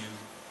elements to you,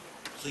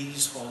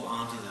 please hold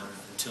on to them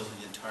until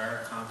the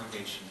entire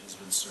congregation has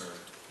been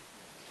served.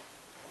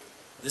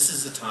 This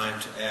is the time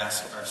to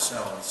ask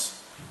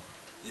ourselves,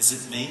 is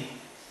it me?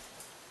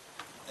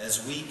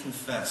 As we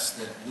confess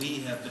that we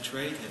have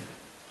betrayed him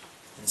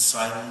in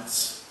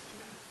silence,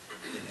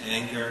 in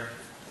anger,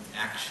 in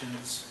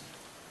actions,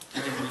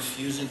 and in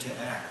refusing to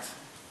act.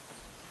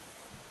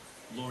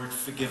 Lord,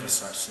 forgive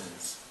us our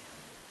sins.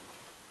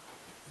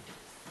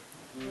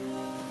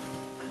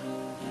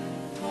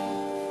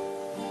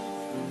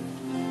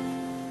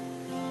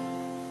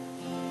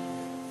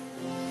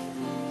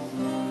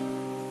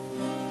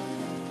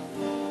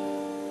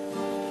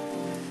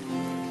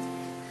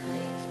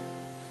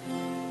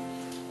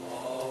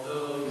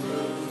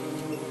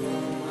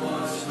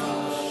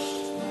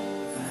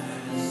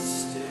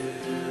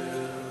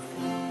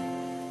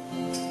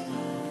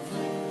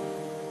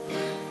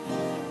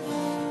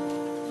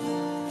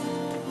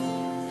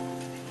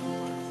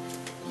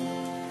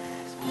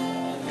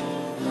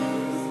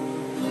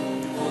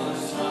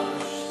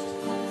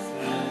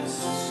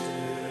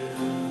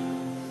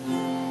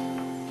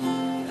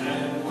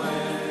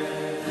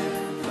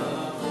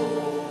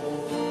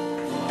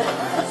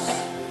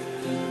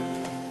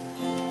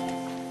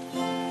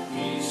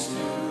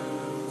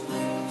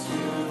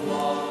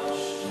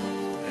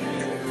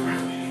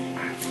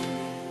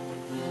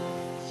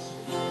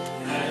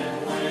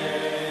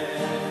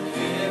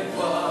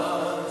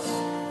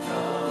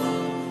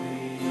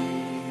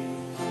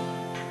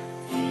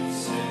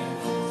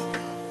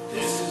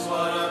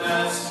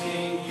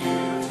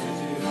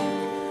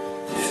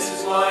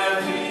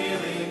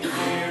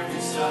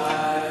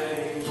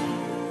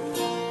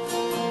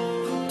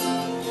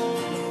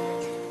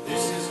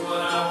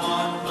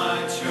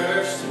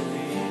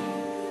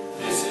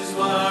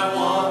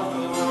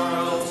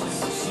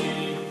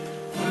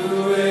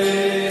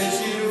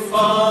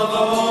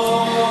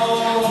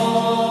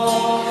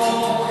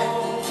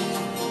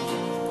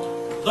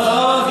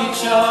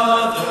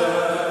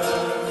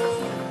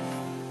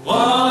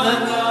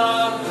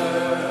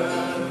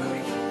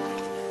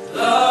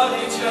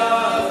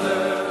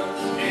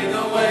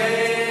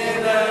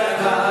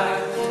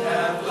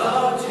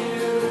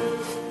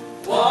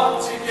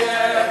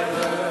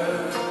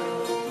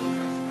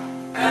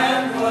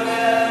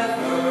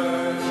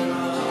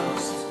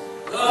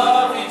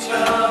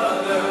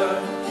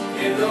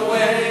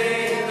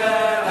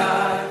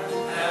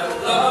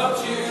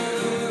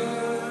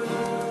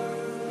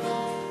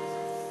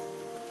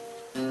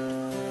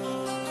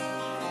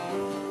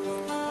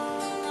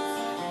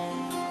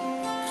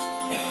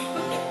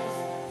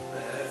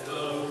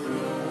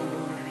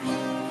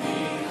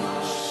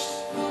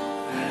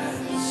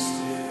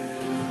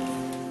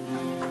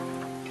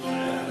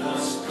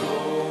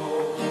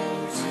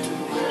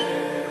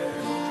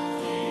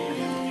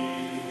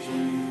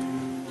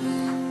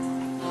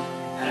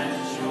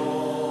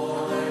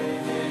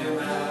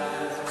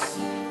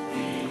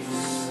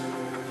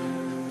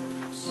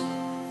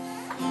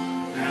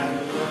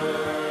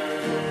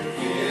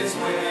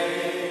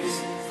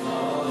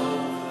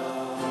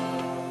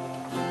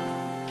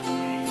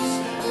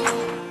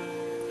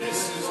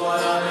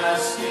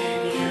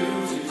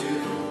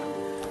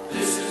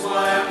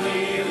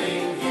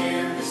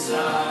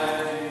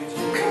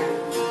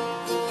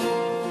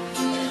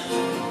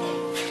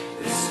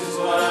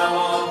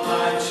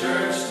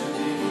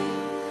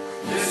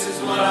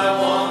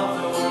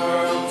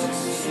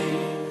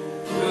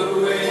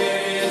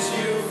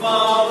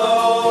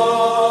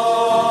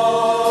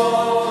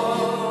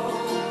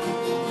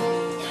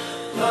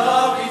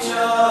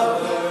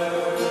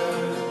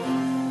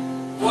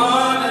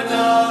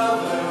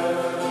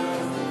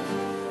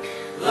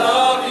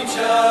 each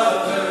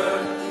other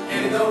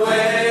in the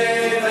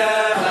way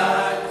that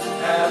I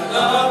have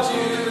loved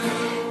you.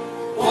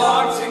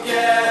 Walk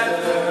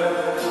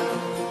together,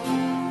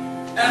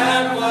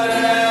 and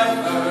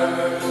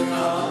whatever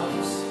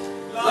comes,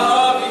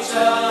 love each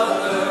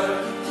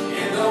other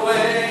in the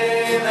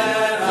way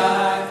that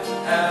I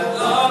have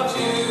loved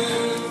you.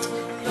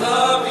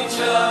 Love each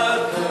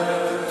other,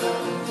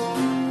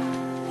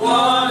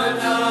 one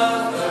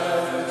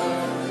another.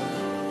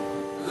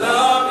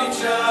 Love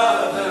each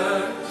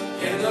other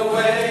in the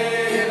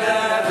way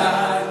that I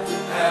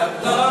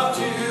have loved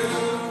you.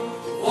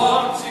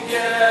 Walk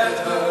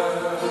together,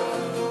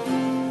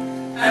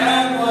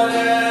 and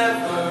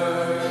whatever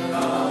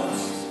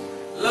comes,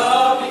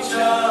 love each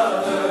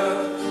other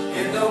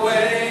in the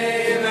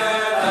way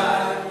that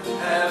I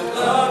have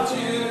loved you.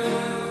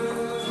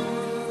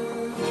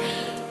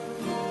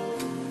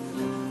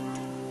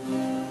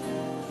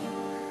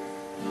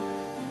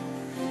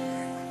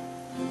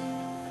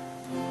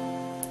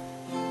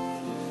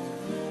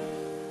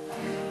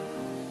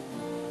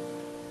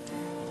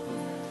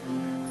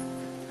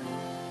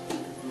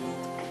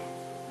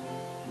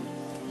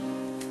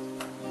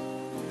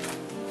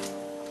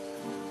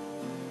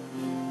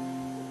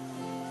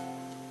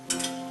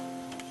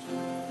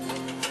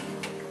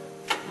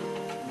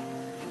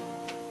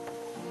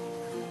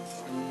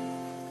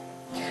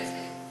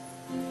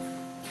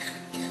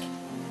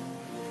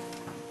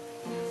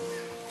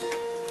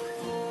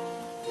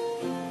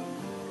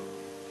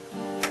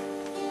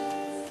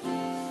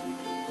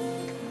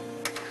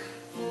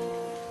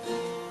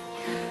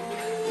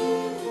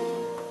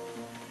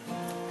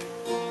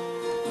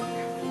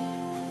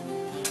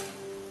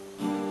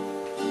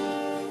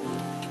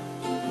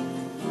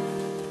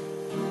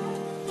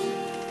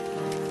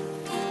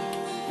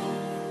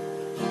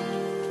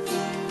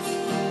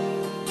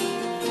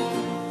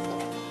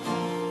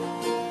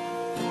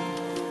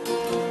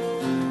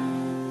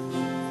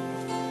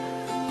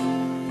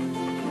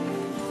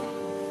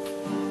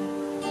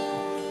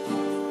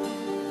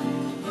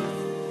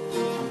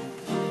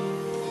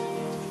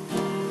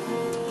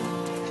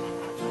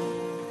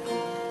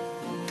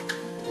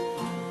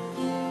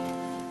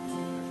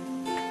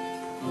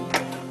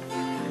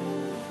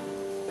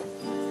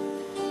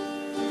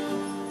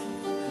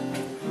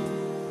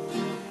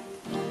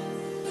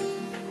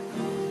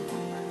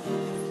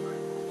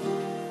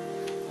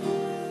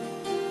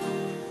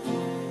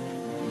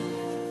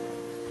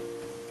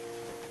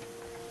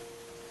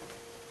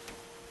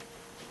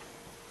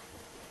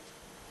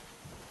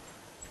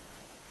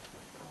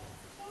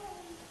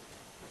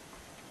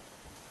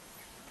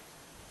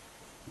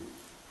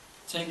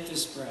 Take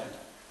this bread.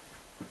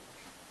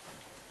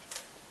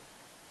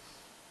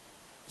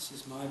 This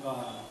is my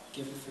body,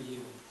 given for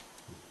you.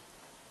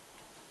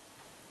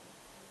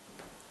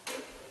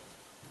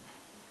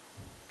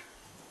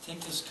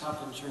 Take this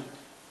cup and drink.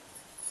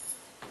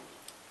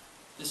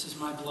 This is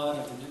my blood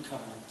of the new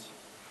covenant,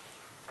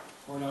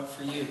 poured out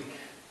for you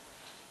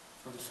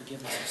for the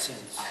forgiveness of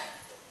sins.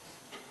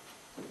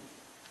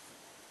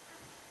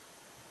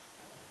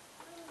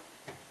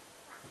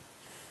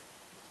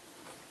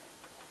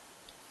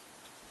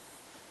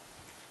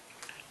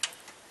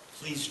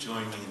 Please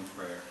join me in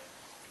prayer.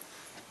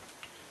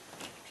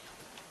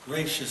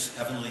 Gracious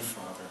Heavenly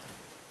Father,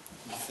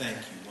 we thank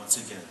you once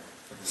again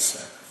for the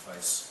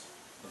sacrifice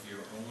of your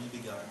only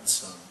begotten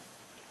Son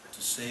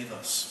to save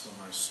us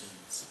from our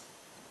sins.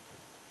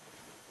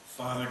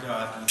 Father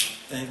God, we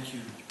thank you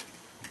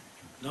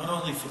not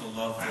only for the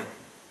love that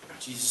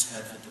Jesus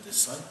had for the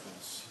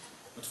disciples,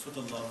 but for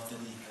the love that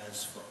he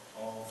has for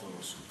all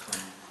those who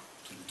come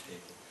to the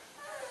table.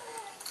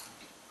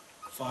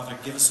 Father,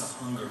 give us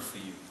a hunger for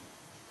you.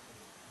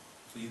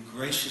 For you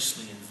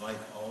graciously invite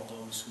all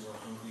those who are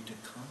hungry to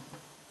come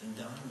and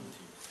dine with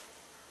you.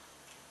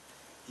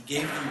 He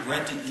gave them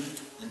bread to eat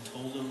and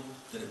told them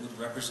that it would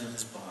represent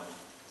his body,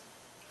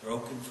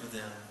 broken for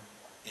them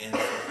and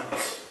for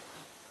us.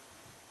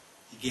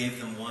 He gave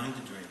them wine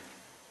to drink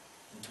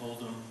and told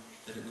them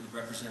that it would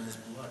represent his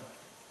blood,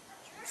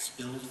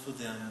 spilled for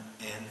them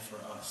and for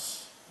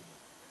us.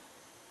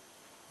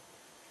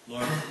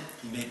 Lord,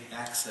 he made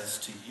access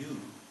to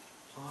you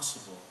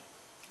possible.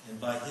 And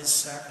by his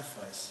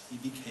sacrifice, he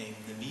became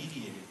the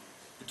mediator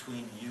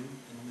between you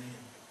and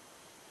man.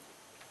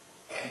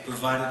 He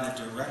provided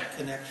a direct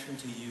connection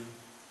to you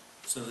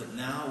so that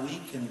now we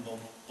can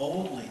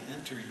boldly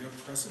enter your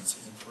presence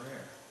in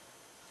prayer.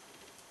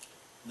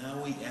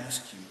 Now we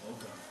ask you, O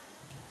God,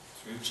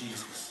 through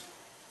Jesus,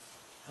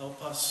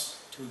 help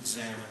us to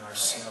examine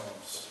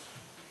ourselves,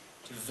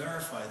 to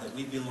verify that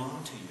we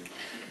belong to you.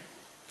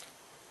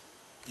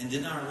 And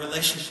in our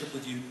relationship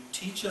with you,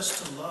 teach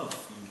us to love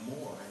you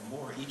more and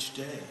more each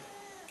day,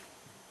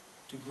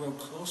 to grow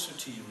closer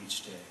to you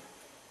each day,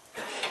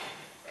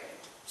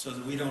 so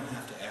that we don't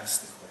have to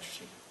ask the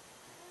question,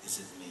 is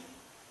it me?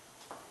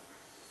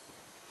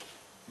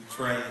 We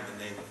pray in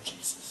the name of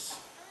Jesus.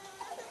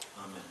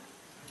 Amen.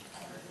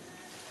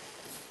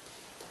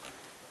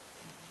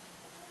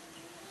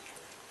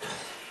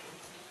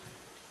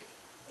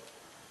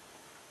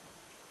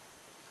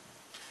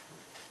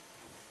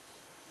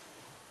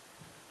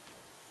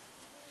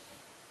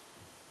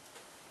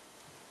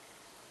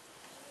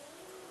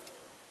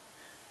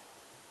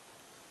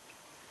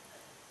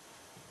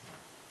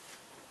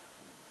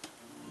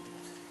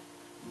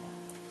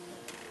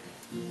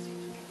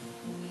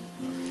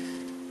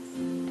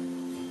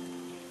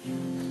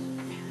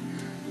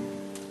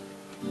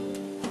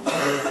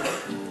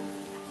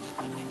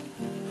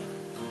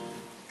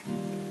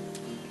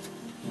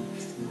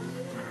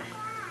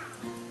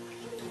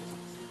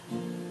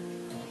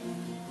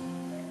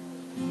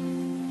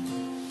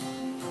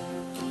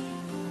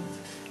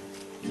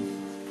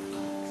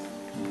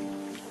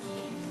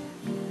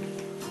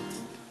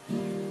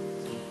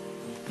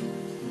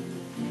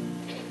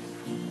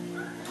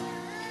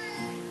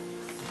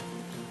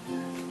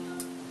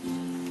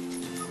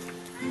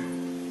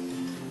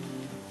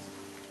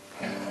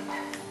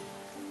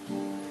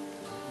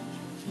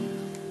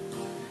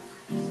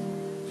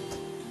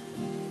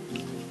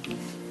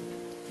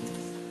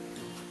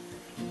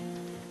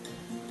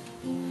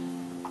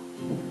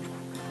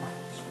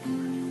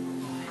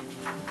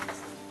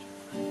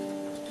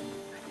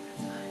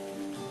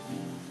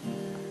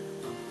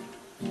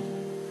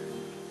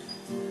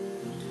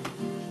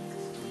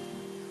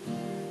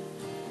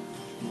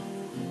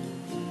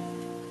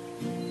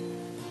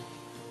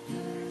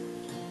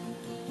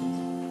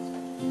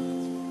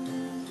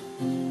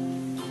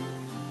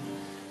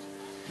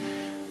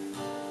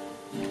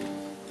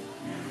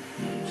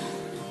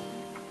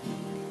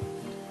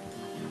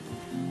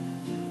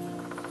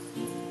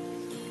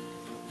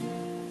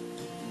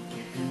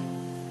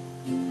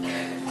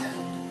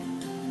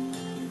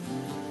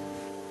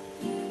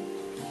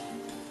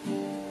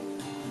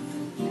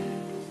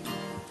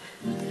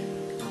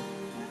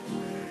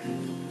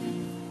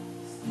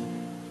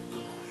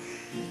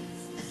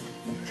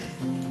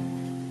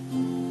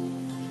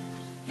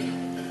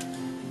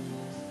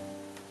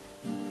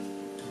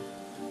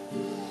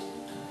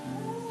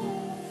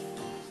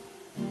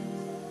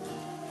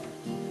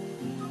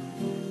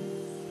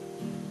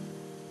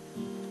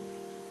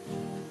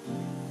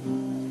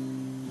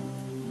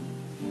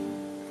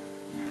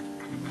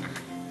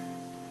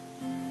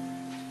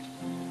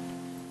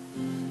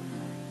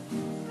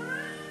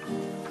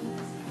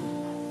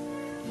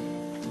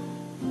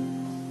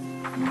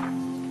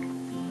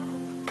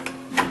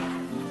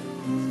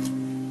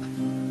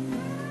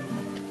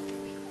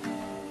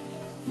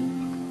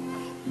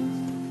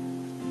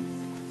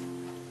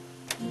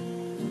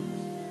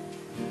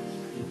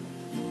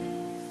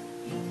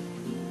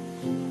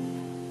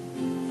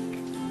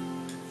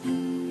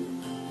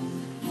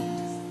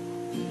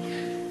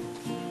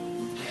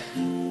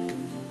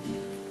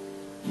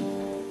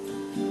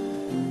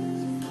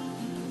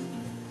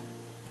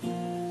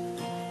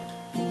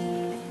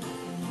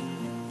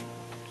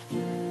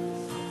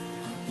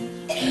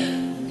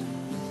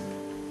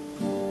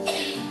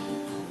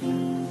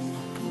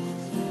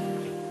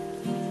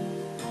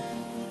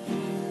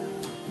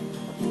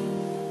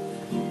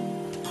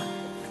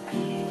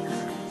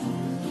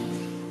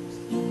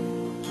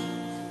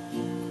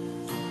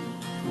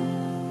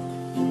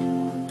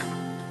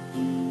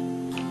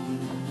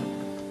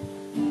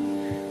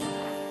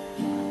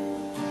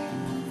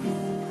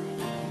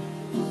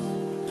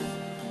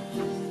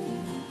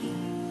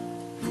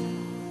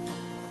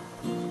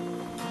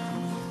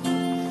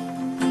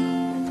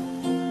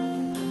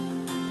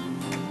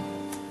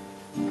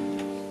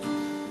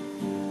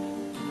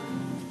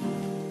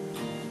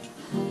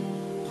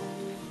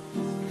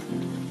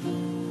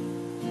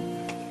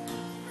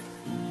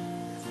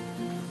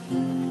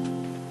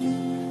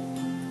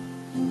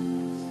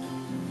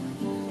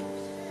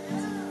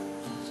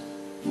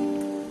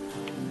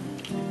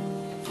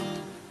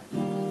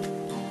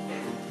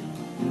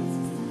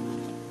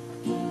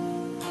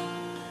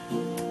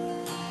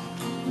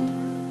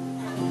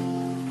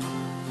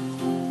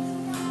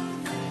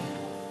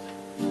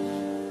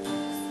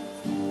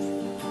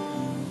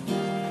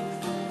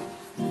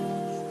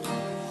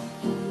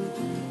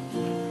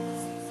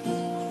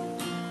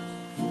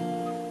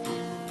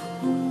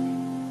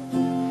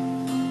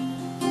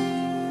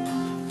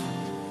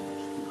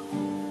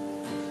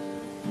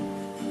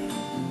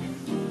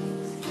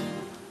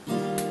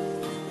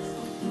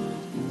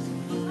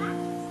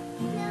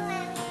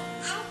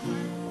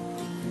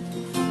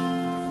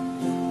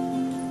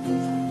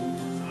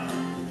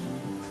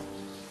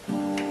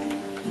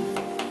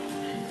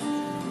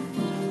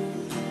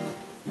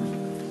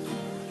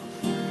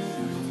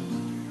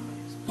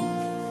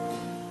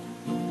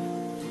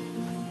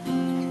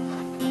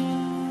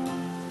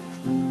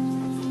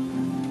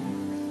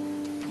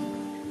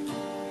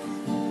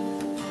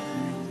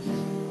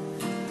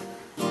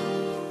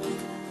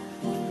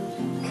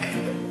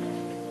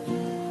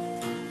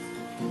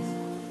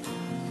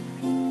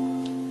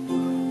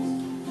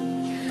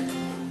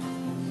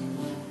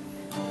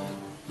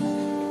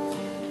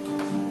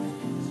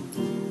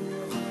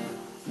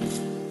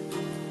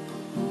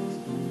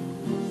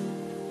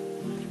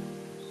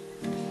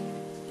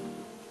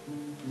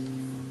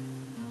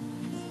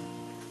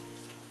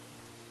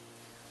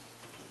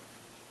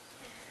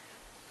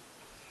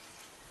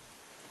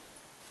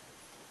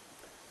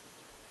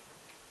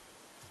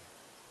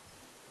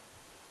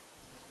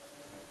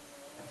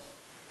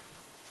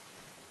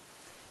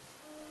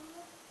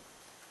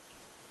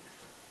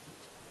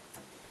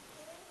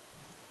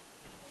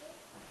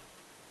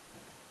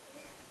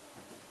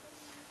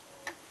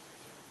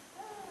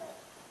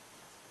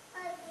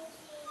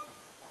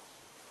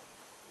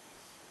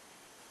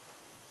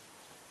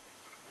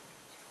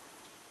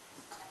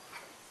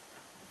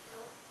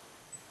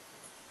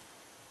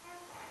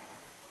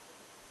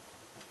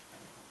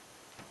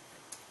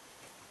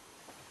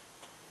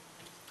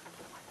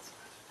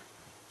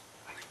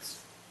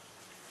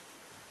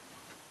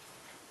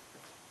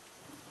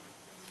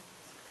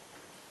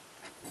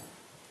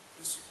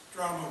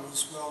 drama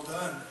was well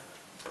done.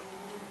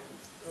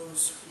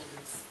 Those who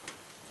have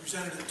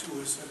presented it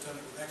to us have done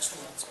it with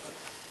excellence. But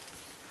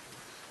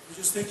I was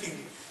just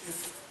thinking,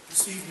 if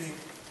this evening,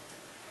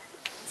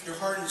 if your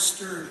heart is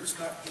stirred, it's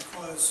not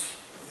because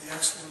of the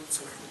excellence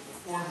of the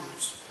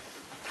performers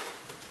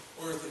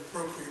or the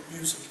appropriate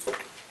music, but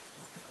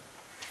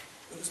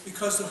it's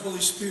because the Holy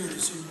Spirit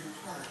is in your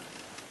heart.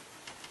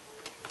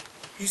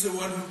 He's the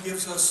one who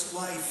gives us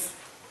life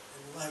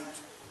and light.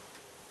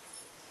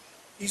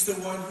 He's the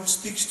one who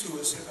speaks to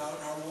us about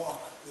our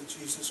walk with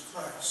Jesus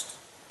Christ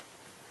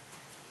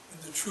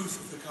and the truth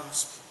of the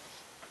gospel.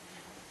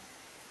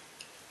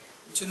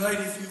 And tonight,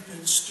 if you've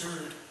been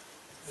stirred,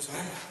 as I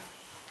have,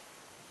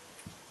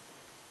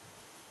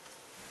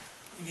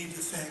 you need to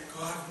thank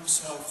God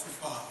himself, the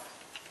Father,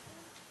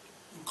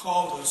 who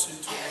called us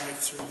into life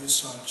through his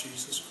Son,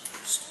 Jesus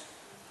Christ.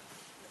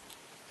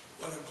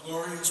 What a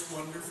glorious,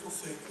 wonderful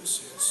thing this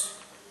is.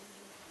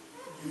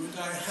 You and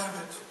I have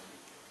it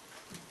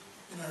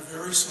in our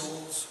very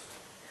souls.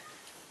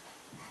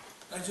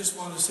 I just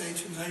want to say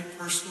tonight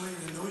personally,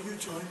 and I know you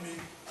join me,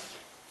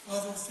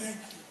 Father, thank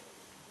you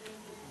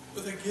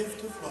for the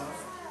gift of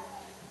love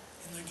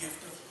and the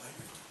gift of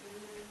life.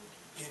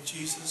 In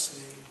Jesus'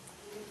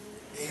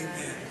 name,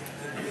 amen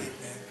and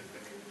amen.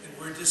 And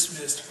we're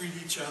dismissed. Greet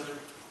each other.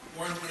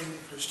 Warmly in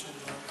Christian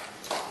love.